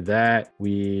after that,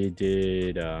 we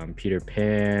did Peter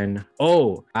Pan.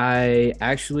 Oh, I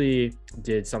actually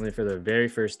did something for the very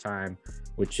first time,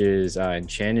 which is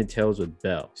Enchanted Tales with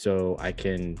Belle. So I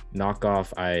can knock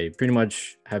off, I pretty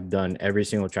much have done every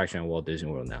single attraction at Walt Disney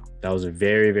World now. That was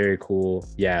very, very cool.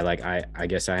 Yeah, like I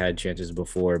guess I had chances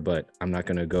before, but I'm not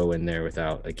gonna go in there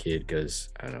without a kid, because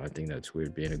I don't know, I think that's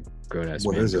weird being a grown-ass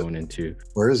man going into.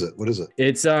 Where is it? What is it?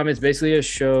 It's basically a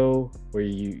show where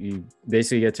you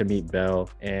basically get to meet Belle,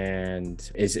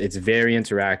 and it's very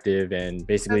interactive, and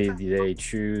basically they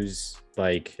choose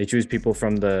people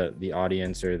from the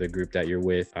audience or the group that you're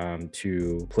with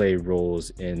to play roles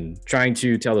in trying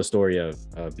to tell the story of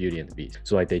Beauty and the Beast.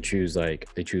 So like they choose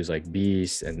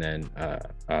Beast, and then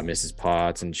Mrs.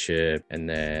 Potts and Chip, and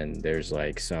then there's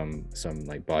like some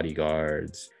like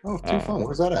bodyguards. Oh, too fun.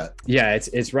 Where's that at? Yeah,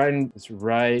 it's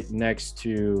right next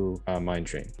to Mine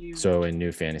Train. So in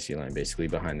New Fantasyland, basically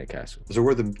behind the castle. Is it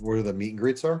where the meet and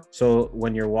greets are? So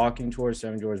when you're walking towards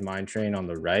Seven Dwarfs Mine Train on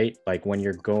the right, like when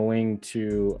you're going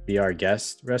to Be Our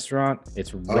Guest restaurant,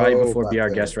 it's right before Be Our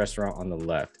Guest restaurant on the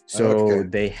left. So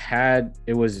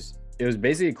it was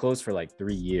basically closed for like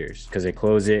 3 years, because they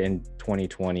closed it in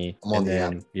 2020, and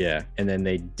then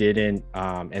they didn't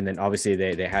and then obviously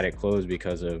they had it closed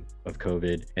because of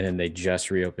COVID, and then they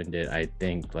just reopened it, I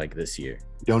think, like this year.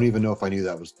 Don't even know if I knew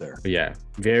that was there. But yeah,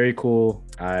 very cool.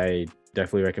 I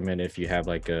definitely recommend it if you have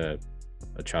like a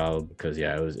child, because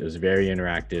yeah, it was very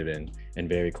interactive, and and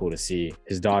very cool to see.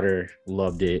 His daughter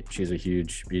loved it. She's a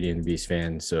huge Beauty and the Beast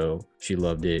fan, so she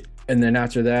loved it. And then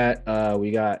after that,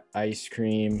 we got ice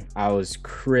cream. I was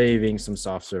craving some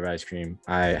soft serve ice cream.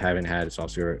 I haven't had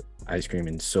soft serve ice cream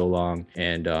in so long,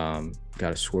 and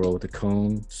got a swirl with a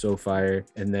cone, so fire.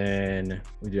 And then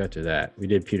we do after that, we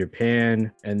did Peter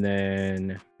Pan, and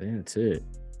then I think that's it.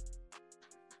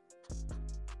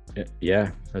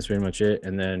 Yeah, that's pretty much it.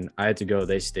 And then I had to go.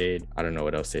 They stayed. I don't know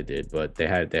what else they did, but they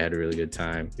had a really good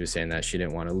time. He was saying that she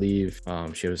didn't want to leave.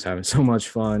 She was having so much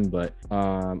fun. But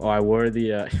I wore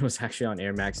the it was actually on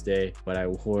Air Max Day, but I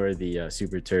wore the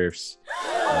Super Turfs.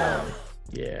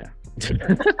 Yeah.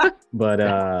 But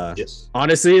yes.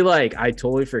 Honestly, like I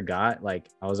totally forgot. Like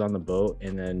I was on the boat,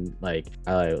 and then like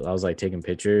I was like taking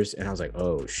pictures, and I was like,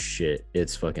 oh shit,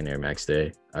 it's fucking Air Max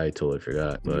Day. I totally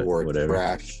forgot, but whatever.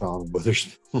 Trash song, but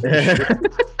there's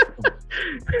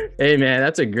hey man,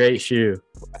 that's a great shoe.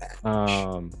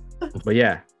 But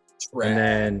yeah. Trash. And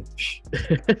then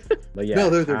but yeah, no,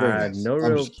 they're very nice.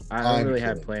 I don't really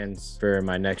have plans for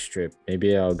my next trip.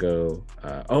 Maybe I'll go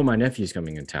my nephew's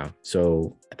coming in town,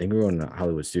 so I think we're going to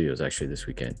Hollywood Studios actually this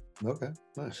weekend. Okay,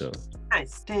 nice. So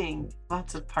nice. Dang,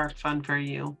 lots of park fun for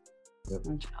you. Yep.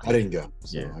 I didn't go,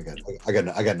 so yeah. I got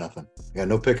nothing. I got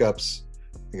no pickups.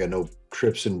 I got no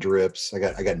trips and drips. I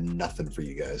got nothing for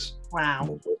you guys.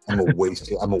 Wow. I'm a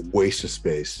waste of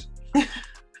space.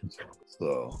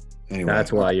 So anyway,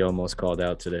 that's why you almost called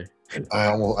out today. I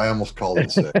almost called in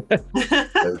sick.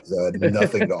 There's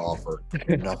nothing to offer.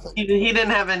 Nothing. He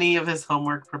didn't have any of his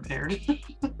homework prepared.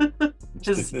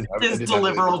 his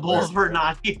deliverables were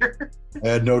not here. I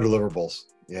had no deliverables.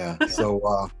 Yeah. So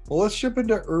well, let's jump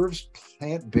into Irv's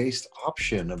plant-based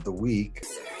option of the week.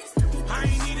 I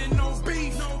ain't eating no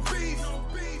beef,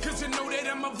 cause you know that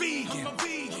I'm a vegan.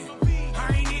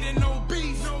 I ain't eating no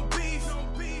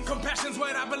beef, compassion's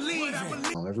what I believe in.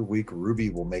 Every week, Ruby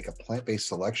will make a plant-based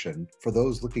selection for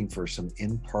those looking for some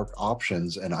in-park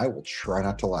options, and I will try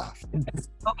not to laugh.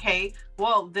 Okay,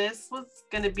 well, this was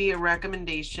going to be a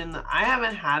recommendation that I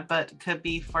haven't had, but could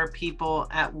be for people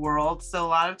at World. So a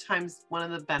lot of times, one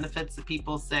of the benefits that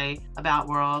people say about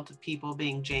World, people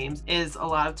being James, is a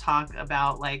lot of talk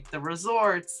about like the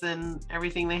resorts and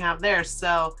everything they have there.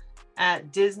 So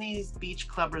at Disney's Beach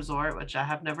Club Resort, which I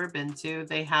have never been to,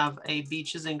 they have a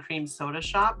beaches and cream soda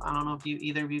shop. I don't know if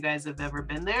either of you guys have ever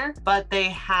been there, but they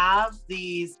have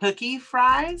these cookie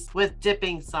fries with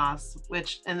dipping sauce,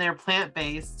 and they're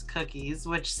plant-based cookies,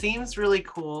 which seems really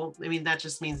cool. I mean, that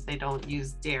just means they don't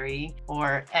use dairy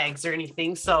or eggs or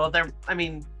anything. So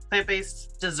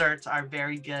plant-based desserts are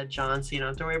very good, John, so you don't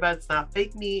have to worry about it. It's not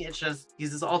fake meat. It just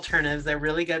uses alternatives. They're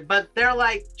really good, but they're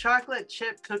like chocolate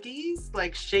chip cookies,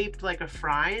 like shaped like a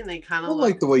fry, and they kind of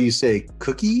like the way you say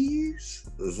cookies.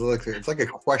 It's like a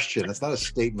question. It's not a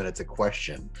statement. It's a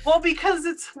question. Well, because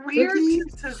it's weird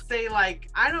to say, like,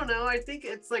 I don't know. I think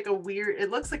it's like it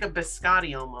looks like a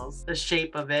biscotti almost, the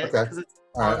shape of it. Okay.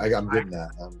 All right, I'm getting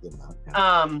that.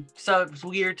 Yeah. So it's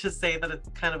weird to say that it's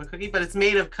kind of a cookie, but it's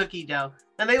made of cookie dough,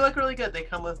 and they look really good. They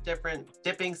come with different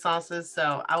dipping sauces,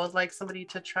 so I would like somebody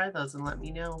to try those and let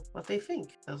me know what they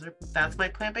think. That's my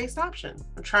plant-based option.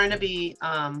 I'm trying to be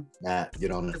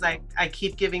because I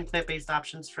keep giving plant-based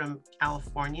options from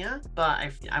California, but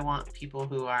I want people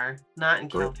who are not in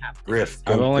California.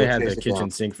 I've only had the kitchen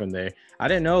sink from there. I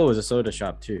didn't know it was a soda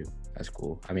shop too. That's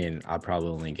cool. I mean, I'll probably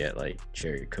only get like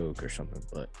cherry Coke or something,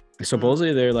 but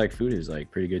supposedly their like food is like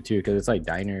pretty good too, because it's like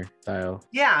diner style.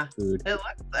 Yeah, food.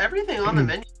 Everything on the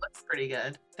menu looks pretty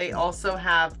good. They also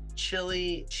have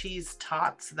chili cheese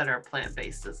tots that are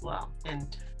plant-based as well,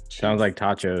 and sounds like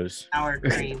tachos. Sour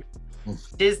cream.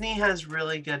 Disney has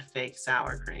really good fake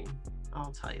sour cream.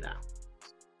 I'll tell you that.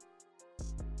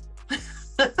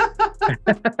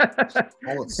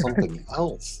 Call it something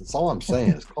else. That's all I'm saying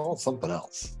is call it something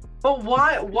else. But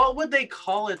why? What would they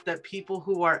call it that people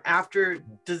who are after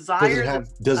desire?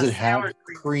 Does it have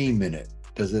cream in it?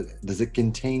 Does it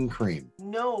contain cream?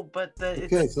 No, but so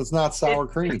it's not sour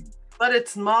cream. But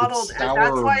it's modeled, it's sour, and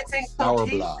that's why it's in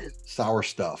sour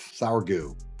stuff, sour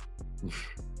goo. It's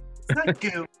not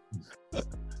goo.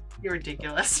 You're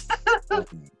ridiculous.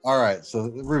 All right, so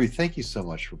Ruby, thank you so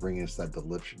much for bringing us that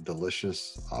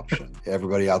delicious option.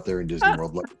 Everybody out there in Disney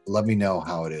World, let me know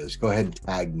how it is. Go ahead and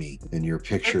tag me in your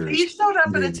pictures. If you showed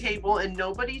up at a table and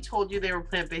nobody told you they were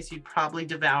plant-based, you'd probably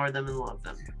devour them and love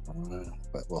them.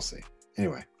 But we'll see.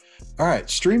 Anyway, all right,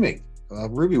 streaming.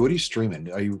 Ruby, what are you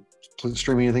streaming? Are you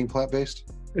streaming anything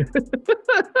plant-based?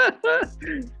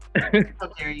 How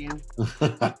dare you?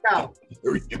 No,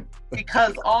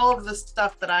 because all of the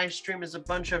stuff that I stream is a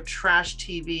bunch of trash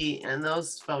TV, and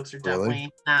those folks are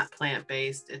definitely not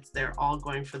plant-based. They're all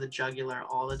going for the jugular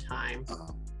all the time.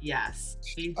 Yes.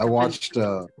 I watched.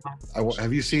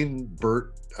 Have you seen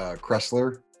Bert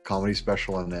Kressler comedy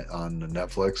special on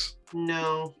Netflix?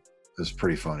 No. It's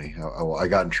pretty funny. I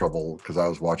got in trouble because I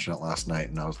was watching it last night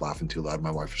and I was laughing too loud.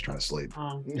 My wife was trying to sleep.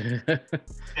 Oh. Okay,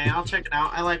 I'll check it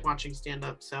out. I like watching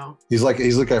stand-up, so. He's like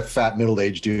a fat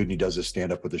middle-aged dude and he does his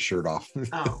stand-up with his shirt off.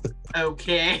 Oh,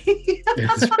 okay.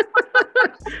 It's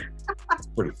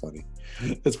pretty funny.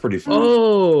 It's pretty funny.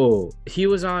 Oh, he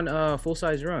was on Full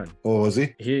Size Run. Oh, was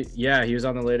he? He was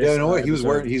on the latest. Yeah, you know what? He's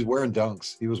wearing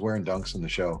dunks. He was wearing dunks in the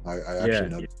show. I actually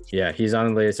noticed. Yeah, he's on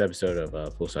the latest episode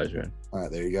of Full Size Run. All right,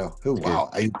 there you go. Oh,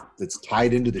 wow. It's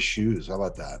tied into the shoes. How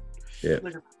about that? Yeah.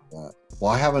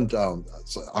 Well, I haven't.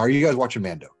 Are you guys watching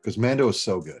Mando? Because Mando is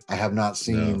so good. I have not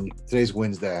seen today's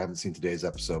Wednesday. I haven't seen today's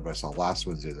episode, but I saw last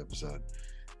Wednesday's episode.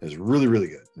 It's really, really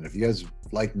good. And if you guys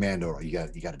like Mando, you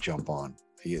got to jump on.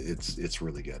 It's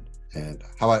really good. And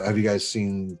how about, have you guys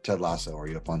seen Ted Lasso? Are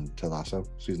you up on Ted Lasso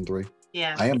season 3?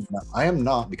 Yeah. I am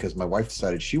not, because my wife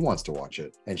decided she wants to watch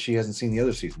it and she hasn't seen the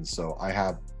other seasons. So I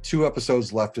have 2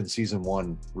 episodes left in season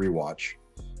 1 rewatch.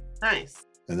 Nice.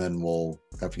 And then we'll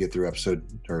have to get through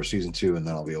season 2, and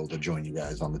then I'll be able to join you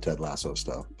guys on the Ted Lasso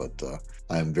stuff. But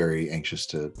I am very anxious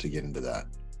to get into that.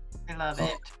 I love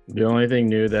it. The only thing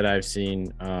new that I've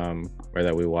seen or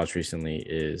that we watched recently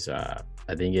is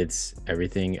I think it's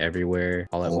Everything Everywhere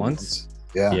All at Once.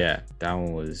 Yeah, that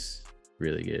one was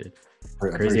really good.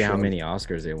 Crazy how many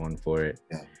Oscars they won for it.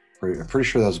 Yeah, I'm pretty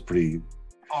sure that was pretty.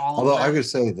 Although I could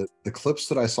say that the clips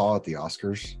that I saw at the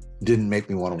Oscars didn't make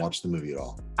me want to watch the movie at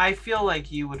all. I feel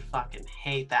like you would fucking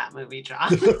hate that movie, John.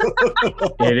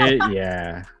 It is,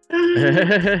 yeah.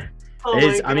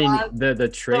 I mean, the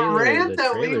trailer. The rant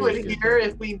that we would hear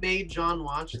if we made John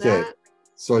watch that.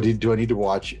 So do I need to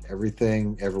watch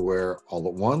Everything Everywhere All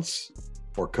at Once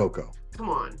or Coco? Come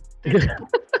on.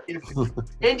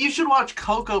 And you should watch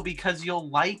Coco because you'll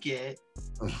like it.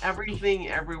 Everything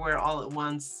Everywhere All at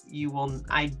Once,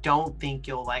 I don't think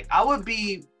you'll like. I would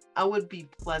be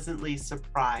pleasantly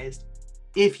surprised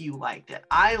if you liked it.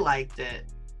 I liked it.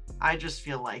 I just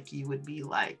feel like you would be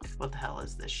like, what the hell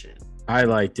is this shit? I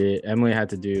liked it. Emily had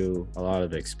to do a lot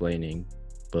of explaining,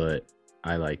 but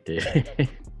I liked it.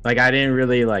 Like, I didn't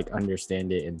really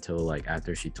understand it until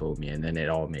after she told me, and then it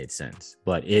all made sense.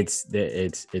 But it's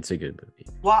a good movie.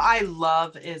 What I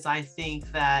love is I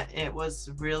think that it was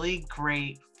really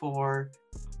great for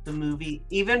the movie,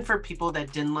 even for people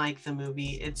that didn't like the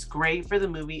movie. It's great for the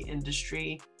movie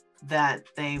industry that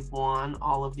they won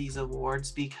all of these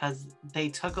awards because they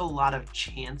took a lot of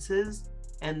chances,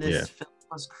 and this film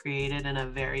was created in a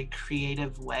very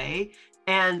creative way,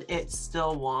 and it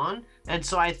still won. And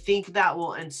so I think that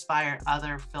will inspire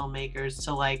other filmmakers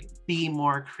to be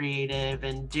more creative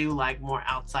and do more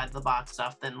outside the box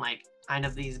stuff than kind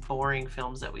of these boring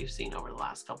films that we've seen over the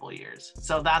last couple of years.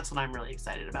 So that's what I'm really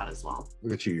excited about as well.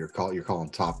 Look at you, you're calling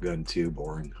Top Gun 2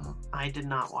 boring, huh? I did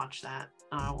not watch that.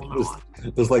 I will not watch it.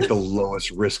 It was the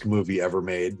lowest risk movie ever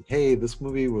made. Hey, this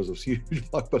movie was a huge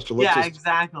blockbuster.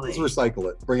 Exactly. Let's recycle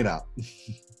it. Bring it out.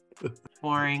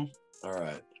 Boring. All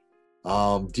right.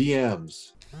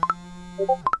 DMs.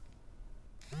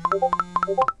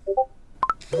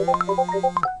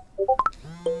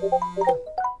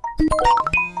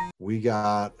 We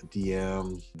got a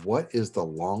DM. What is the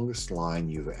longest line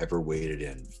you've ever waited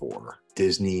in for?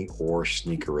 Disney or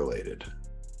sneaker related?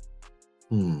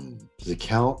 Does it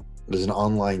count? Does an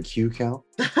online queue count?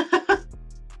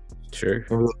 Sure.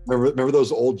 Remember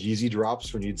those old Yeezy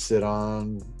drops when you'd sit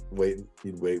on,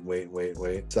 you'd wait.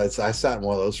 So I sat in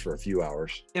one of those for a few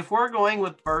hours. If we're going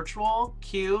with virtual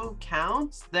queue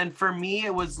counts, then for me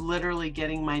it was literally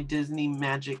getting my Disney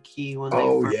Magic Key when they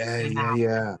first came out.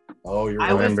 Yeah. Oh, you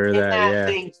remember that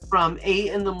thing from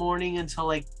 8 in the morning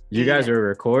until you guys were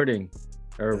recording.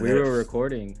 Or we were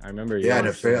recording. I remember. Yeah,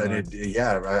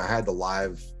 I had the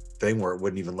live thing where it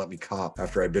wouldn't even let me cop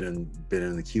after I'd been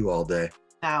in the queue all day.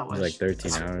 That was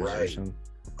 13 hours or something.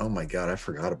 Oh my God, I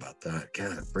forgot about that.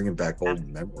 God, bringing back old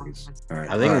memories. All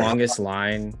right. I think longest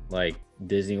line,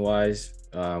 Disney wise,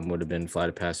 would have been Flight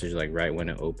of Passage, right when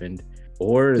it opened.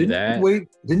 Or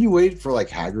didn't you wait for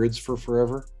Hagrid's for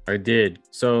forever? I did.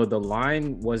 So the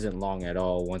line wasn't long at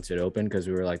all once it opened because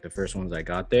we were the first ones that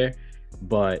got there.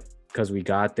 But because we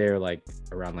got there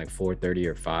around 4:30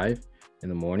 or 5 in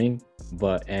the morning,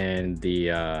 and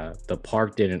the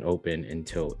park didn't open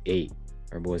until 8.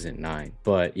 or was it 9?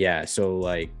 But yeah, so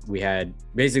like we had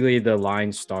basically the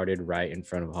line started right in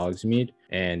front of Hogsmeade,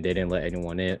 and they didn't let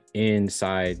anyone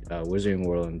inside Wizarding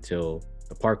World until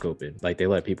the park opened. Like they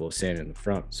let people stand in the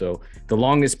front. So the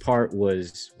longest part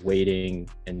was waiting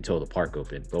until the park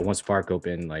opened. But once the park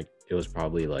opened, like it was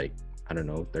probably like, I don't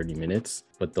know, 30 minutes.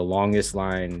 But the longest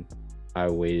line I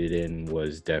waited in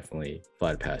was definitely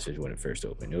Flight of Passage when it first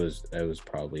opened. It was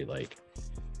probably like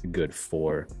a good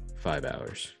 4-5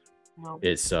 hours. Nope.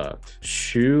 It sucked.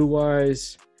 Shoe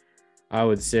wise, I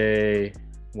would say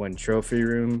when Trophy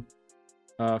Room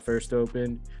first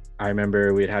opened, I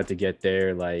remember we'd have to get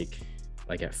there like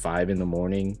at 5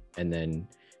 a.m, and then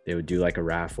they would do like a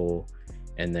raffle,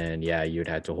 and then you'd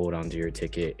have to hold on to your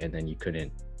ticket, and then you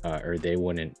couldn't or they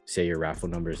wouldn't say your raffle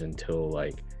numbers until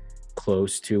like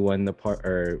close to when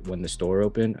the store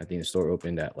opened. I think the store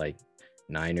opened at like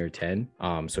 9 or 10.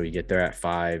 So you get there at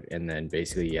 5, and then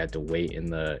basically you had to wait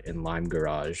in Lime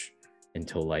Garage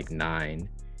until like 9,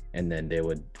 and then they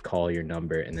would call your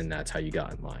number, and then that's how you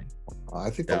got in line. I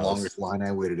think the longest line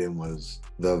I waited in was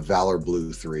the Valor Blue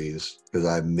 3s, because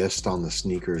I missed on the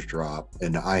sneakers drop,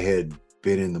 and I had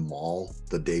been in the mall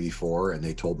the day before, and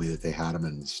they told me that they had them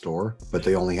in the store, but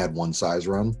they only had one size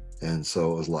run. And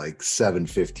so it was like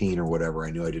 7:15 or whatever. I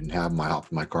knew I didn't have them. I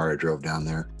hopped in my car. I drove down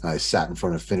there. I sat in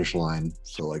front of finish line.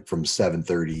 So like from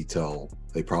 7:30 till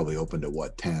they probably opened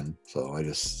at 10. So I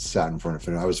just sat in front of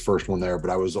finish. I was the first one there, but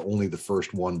I was only the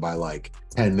first one by like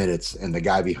 10 minutes. And the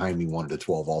guy behind me wanted a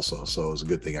 12 also. So it was a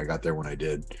good thing I got there when I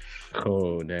did.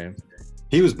 Oh, damn.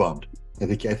 He was bummed. I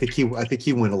think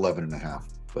he went 11 and a half.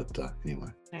 But anyway,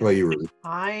 what about you, Ruby?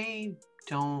 I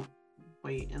don't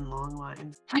wait in long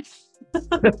lines.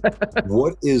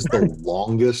 What is the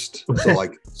longest?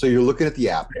 So you're looking at the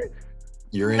app.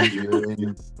 You're in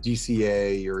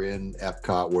DCA, you're in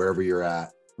Epcot, wherever you're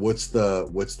at. What's the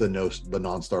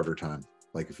non-starter time?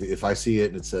 Like if I see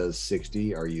it and it says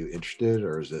 60, are you interested,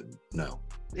 or is it no?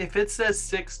 If it says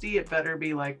 60, it better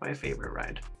be like my favorite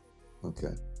ride.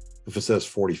 Okay. If it says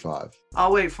 45,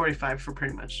 I'll wait 45 for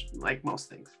pretty much like most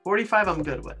things. 45, I'm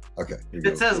good with. Okay. If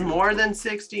it says more than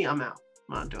 60, I'm out.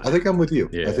 I'm not doing it. I think I'm with you.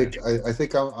 Yeah. I think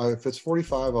if it's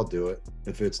 45, I'll do it.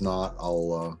 If it's not,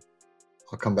 I'll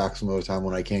come back some other time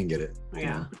when I can get it.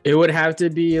 Yeah. It would have to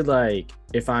be like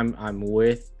if I'm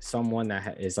with someone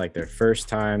that is like their first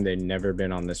time, they've never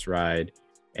been on this ride,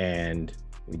 and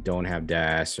we don't have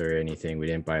DAS or anything. We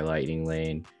didn't buy Lightning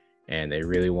Lane, and they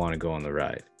really want to go on the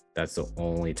ride. That's the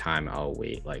only time I'll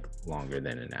wait like longer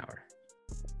than an hour.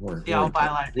 I'll buy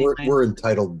Lightning Lane. We're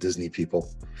entitled Disney people.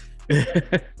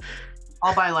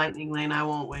 I'll buy Lightning Lane. I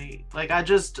won't wait. Like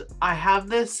I have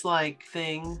this like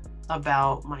thing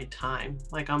about my time.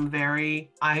 Like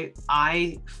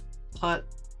I put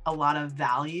a lot of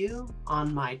value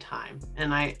on my time,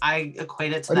 and I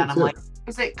equate it to that. I'm like,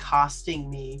 is it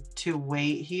costing me to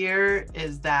wait here?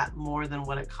 Is that more than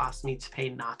what it cost me to pay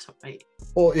not to wait?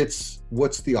 Well,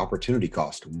 what's the opportunity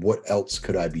cost? What else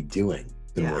could I be doing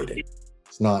than waiting?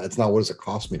 It's not what does it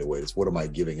cost me to wait? It's what am I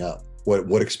giving up?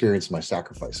 What experience am I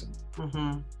sacrificing?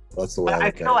 Mm-hmm. That's the way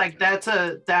I feel like that's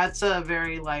a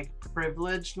very like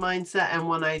privileged mindset. And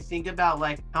when I think about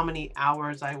like how many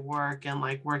hours I work and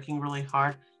like working really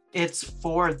hard, it's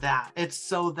for that. It's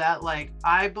so that like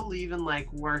I believe in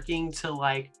like working to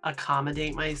like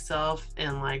accommodate myself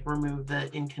and like remove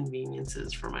the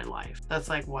inconveniences for my life. That's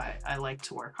like why I like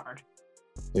to work hard.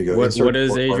 There you go. What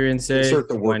does Adrian say? Insert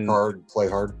the work hard, play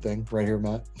hard thing right here,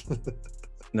 Matt.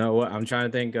 No, what I'm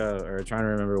trying to think or trying to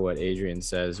remember what Adrian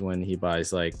says when he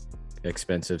buys like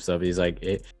expensive stuff. He's like,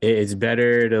 it's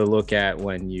better to look at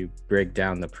when you break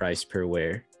down the price per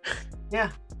wear.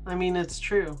 Yeah, I mean, it's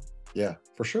true. Yeah,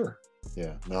 for sure.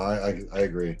 Yeah, no, I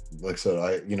agree. Like I said,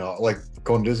 like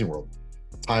going to Disney World.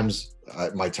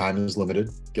 My time is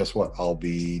limited. Guess what? I'll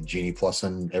be Genie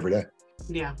Plusin every day.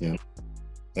 Yeah. You know,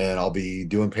 and I'll be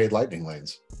doing paid Lightning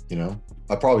Lanes. You know,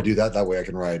 I'll probably do that. That way I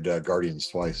can ride Guardians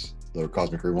twice, the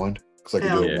Cosmic Rewind, because I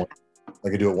can do it once. I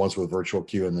could do it once with virtual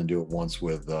queue and then do it once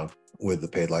with the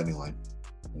paid Lightning Lane.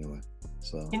 Anyway,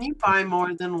 so can you buy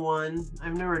more than one?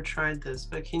 I've never tried this,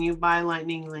 but can you buy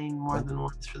Lightning Lane more than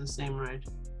once for the same ride?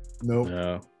 Nope.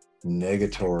 No.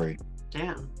 Negatory.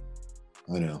 Damn.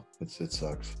 I know it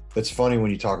sucks. It's funny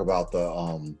when you talk about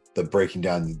the breaking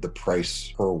down the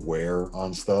price per wear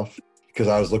on stuff, because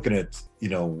I was looking at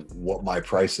what my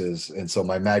price is, and so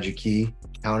my Magic Key,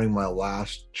 counting my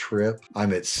last trip,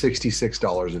 I'm at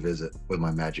 $66 a visit with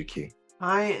my Magic Key.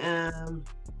 I am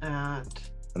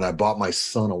at. And I bought my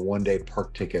son a one-day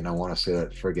park ticket, and I want to say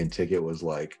that friggin' ticket was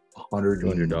like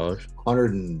 $200.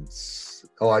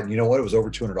 You know what? It was over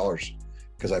 $200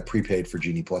 because I prepaid for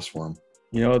Genie Plus for him.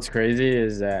 You know what's crazy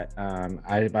is that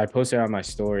I posted on my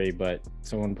story, but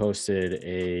someone posted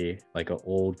a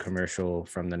old commercial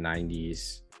from the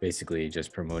 90s, basically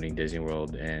just promoting Disney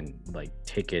World, and like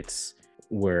tickets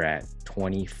were at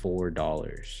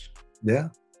 $24. Yeah.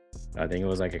 I think it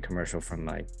was like a commercial from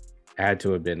like, it had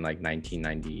to have been like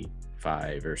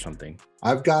 1995 or something.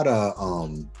 I've got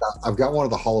one of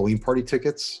the Halloween party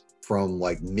tickets from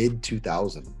like mid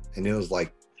 2000, and it was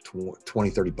like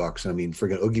 20-30 bucks. I mean,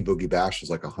 friggin' Oogie Boogie Bash is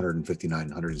like $159,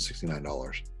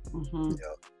 $169. Mm-hmm.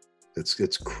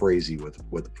 It's crazy with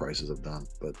what the prices have done.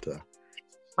 But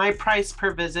my price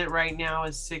per visit right now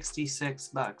is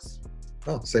 $66.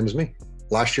 Oh, same as me.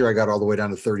 Last year I got all the way down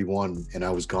to 31, and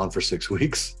I was gone for 6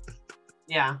 weeks.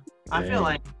 Yeah, I feel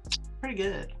like pretty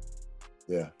good.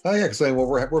 Yeah. Oh yeah, because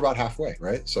we're about halfway,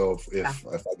 right? So if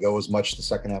I go as much the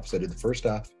second half as I did the first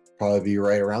half, probably be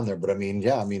right around there. But I mean,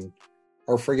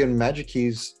 our friggin' Magic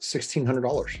Keys,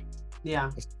 $1,600.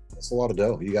 Yeah. That's a lot of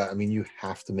dough. You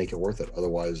have to make it worth it.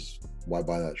 Otherwise, why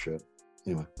buy that shit?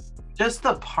 Anyway. Just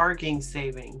the parking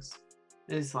savings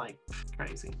is like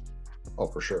crazy. Oh,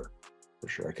 for sure. For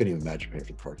sure. I couldn't even imagine paying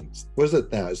for the parking. What is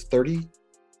it now? Is 30?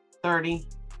 30.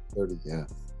 30, yeah.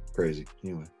 Crazy.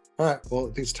 Anyway. All right. Well, I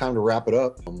think it's time to wrap it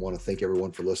up. I want to thank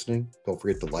everyone for listening. Don't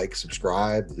forget to like,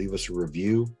 subscribe, leave us a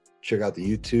review. Check out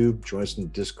the YouTube. Join us in the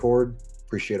Discord.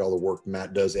 Appreciate all the work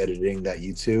Matt does editing that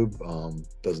YouTube.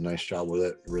 Does a nice job with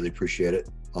it. Really appreciate it.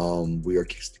 We are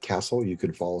Kicks to the Castle. You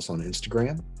can follow us on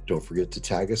Instagram. Don't forget to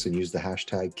tag us and use the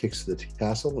hashtag Kicks to the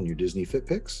Castle on your Disney Fit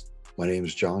Pics. My name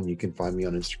is John. You can find me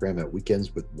on Instagram at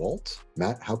Weekends with Walt.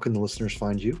 Matt, how can the listeners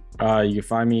find you? You can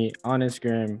find me on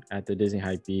Instagram at the Disney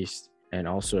Hype Beast, and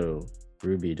also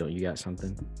Ruby. Don't you got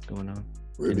something going on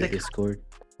in the Discord?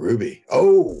 Ruby.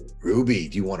 Oh, Ruby.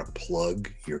 Do you want to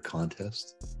plug your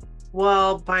contest?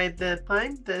 Well, by the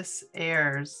time this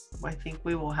airs, I think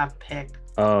we will have picked.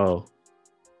 Oh,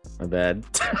 my bad.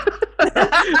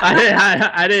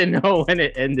 I didn't know when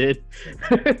it ended.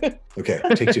 Okay,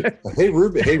 take two. Hey,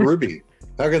 Ruby.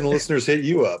 How can the listeners hit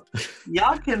you up?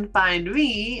 Y'all can find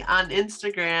me on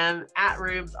Instagram at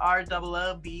Rubes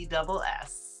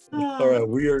ROOBSS. All right,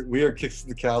 we are Kicks to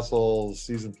the Castle,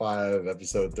 season 5,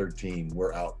 episode 13.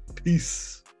 We're out.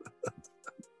 Peace.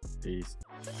 Peace.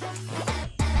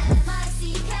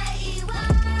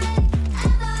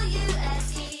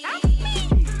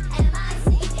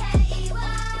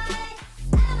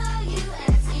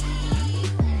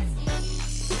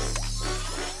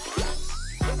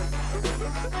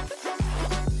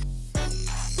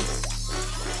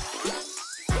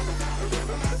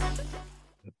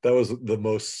 That was the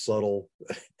most subtle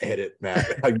edit,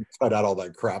 Matt. How you cut out all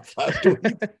that crap last week.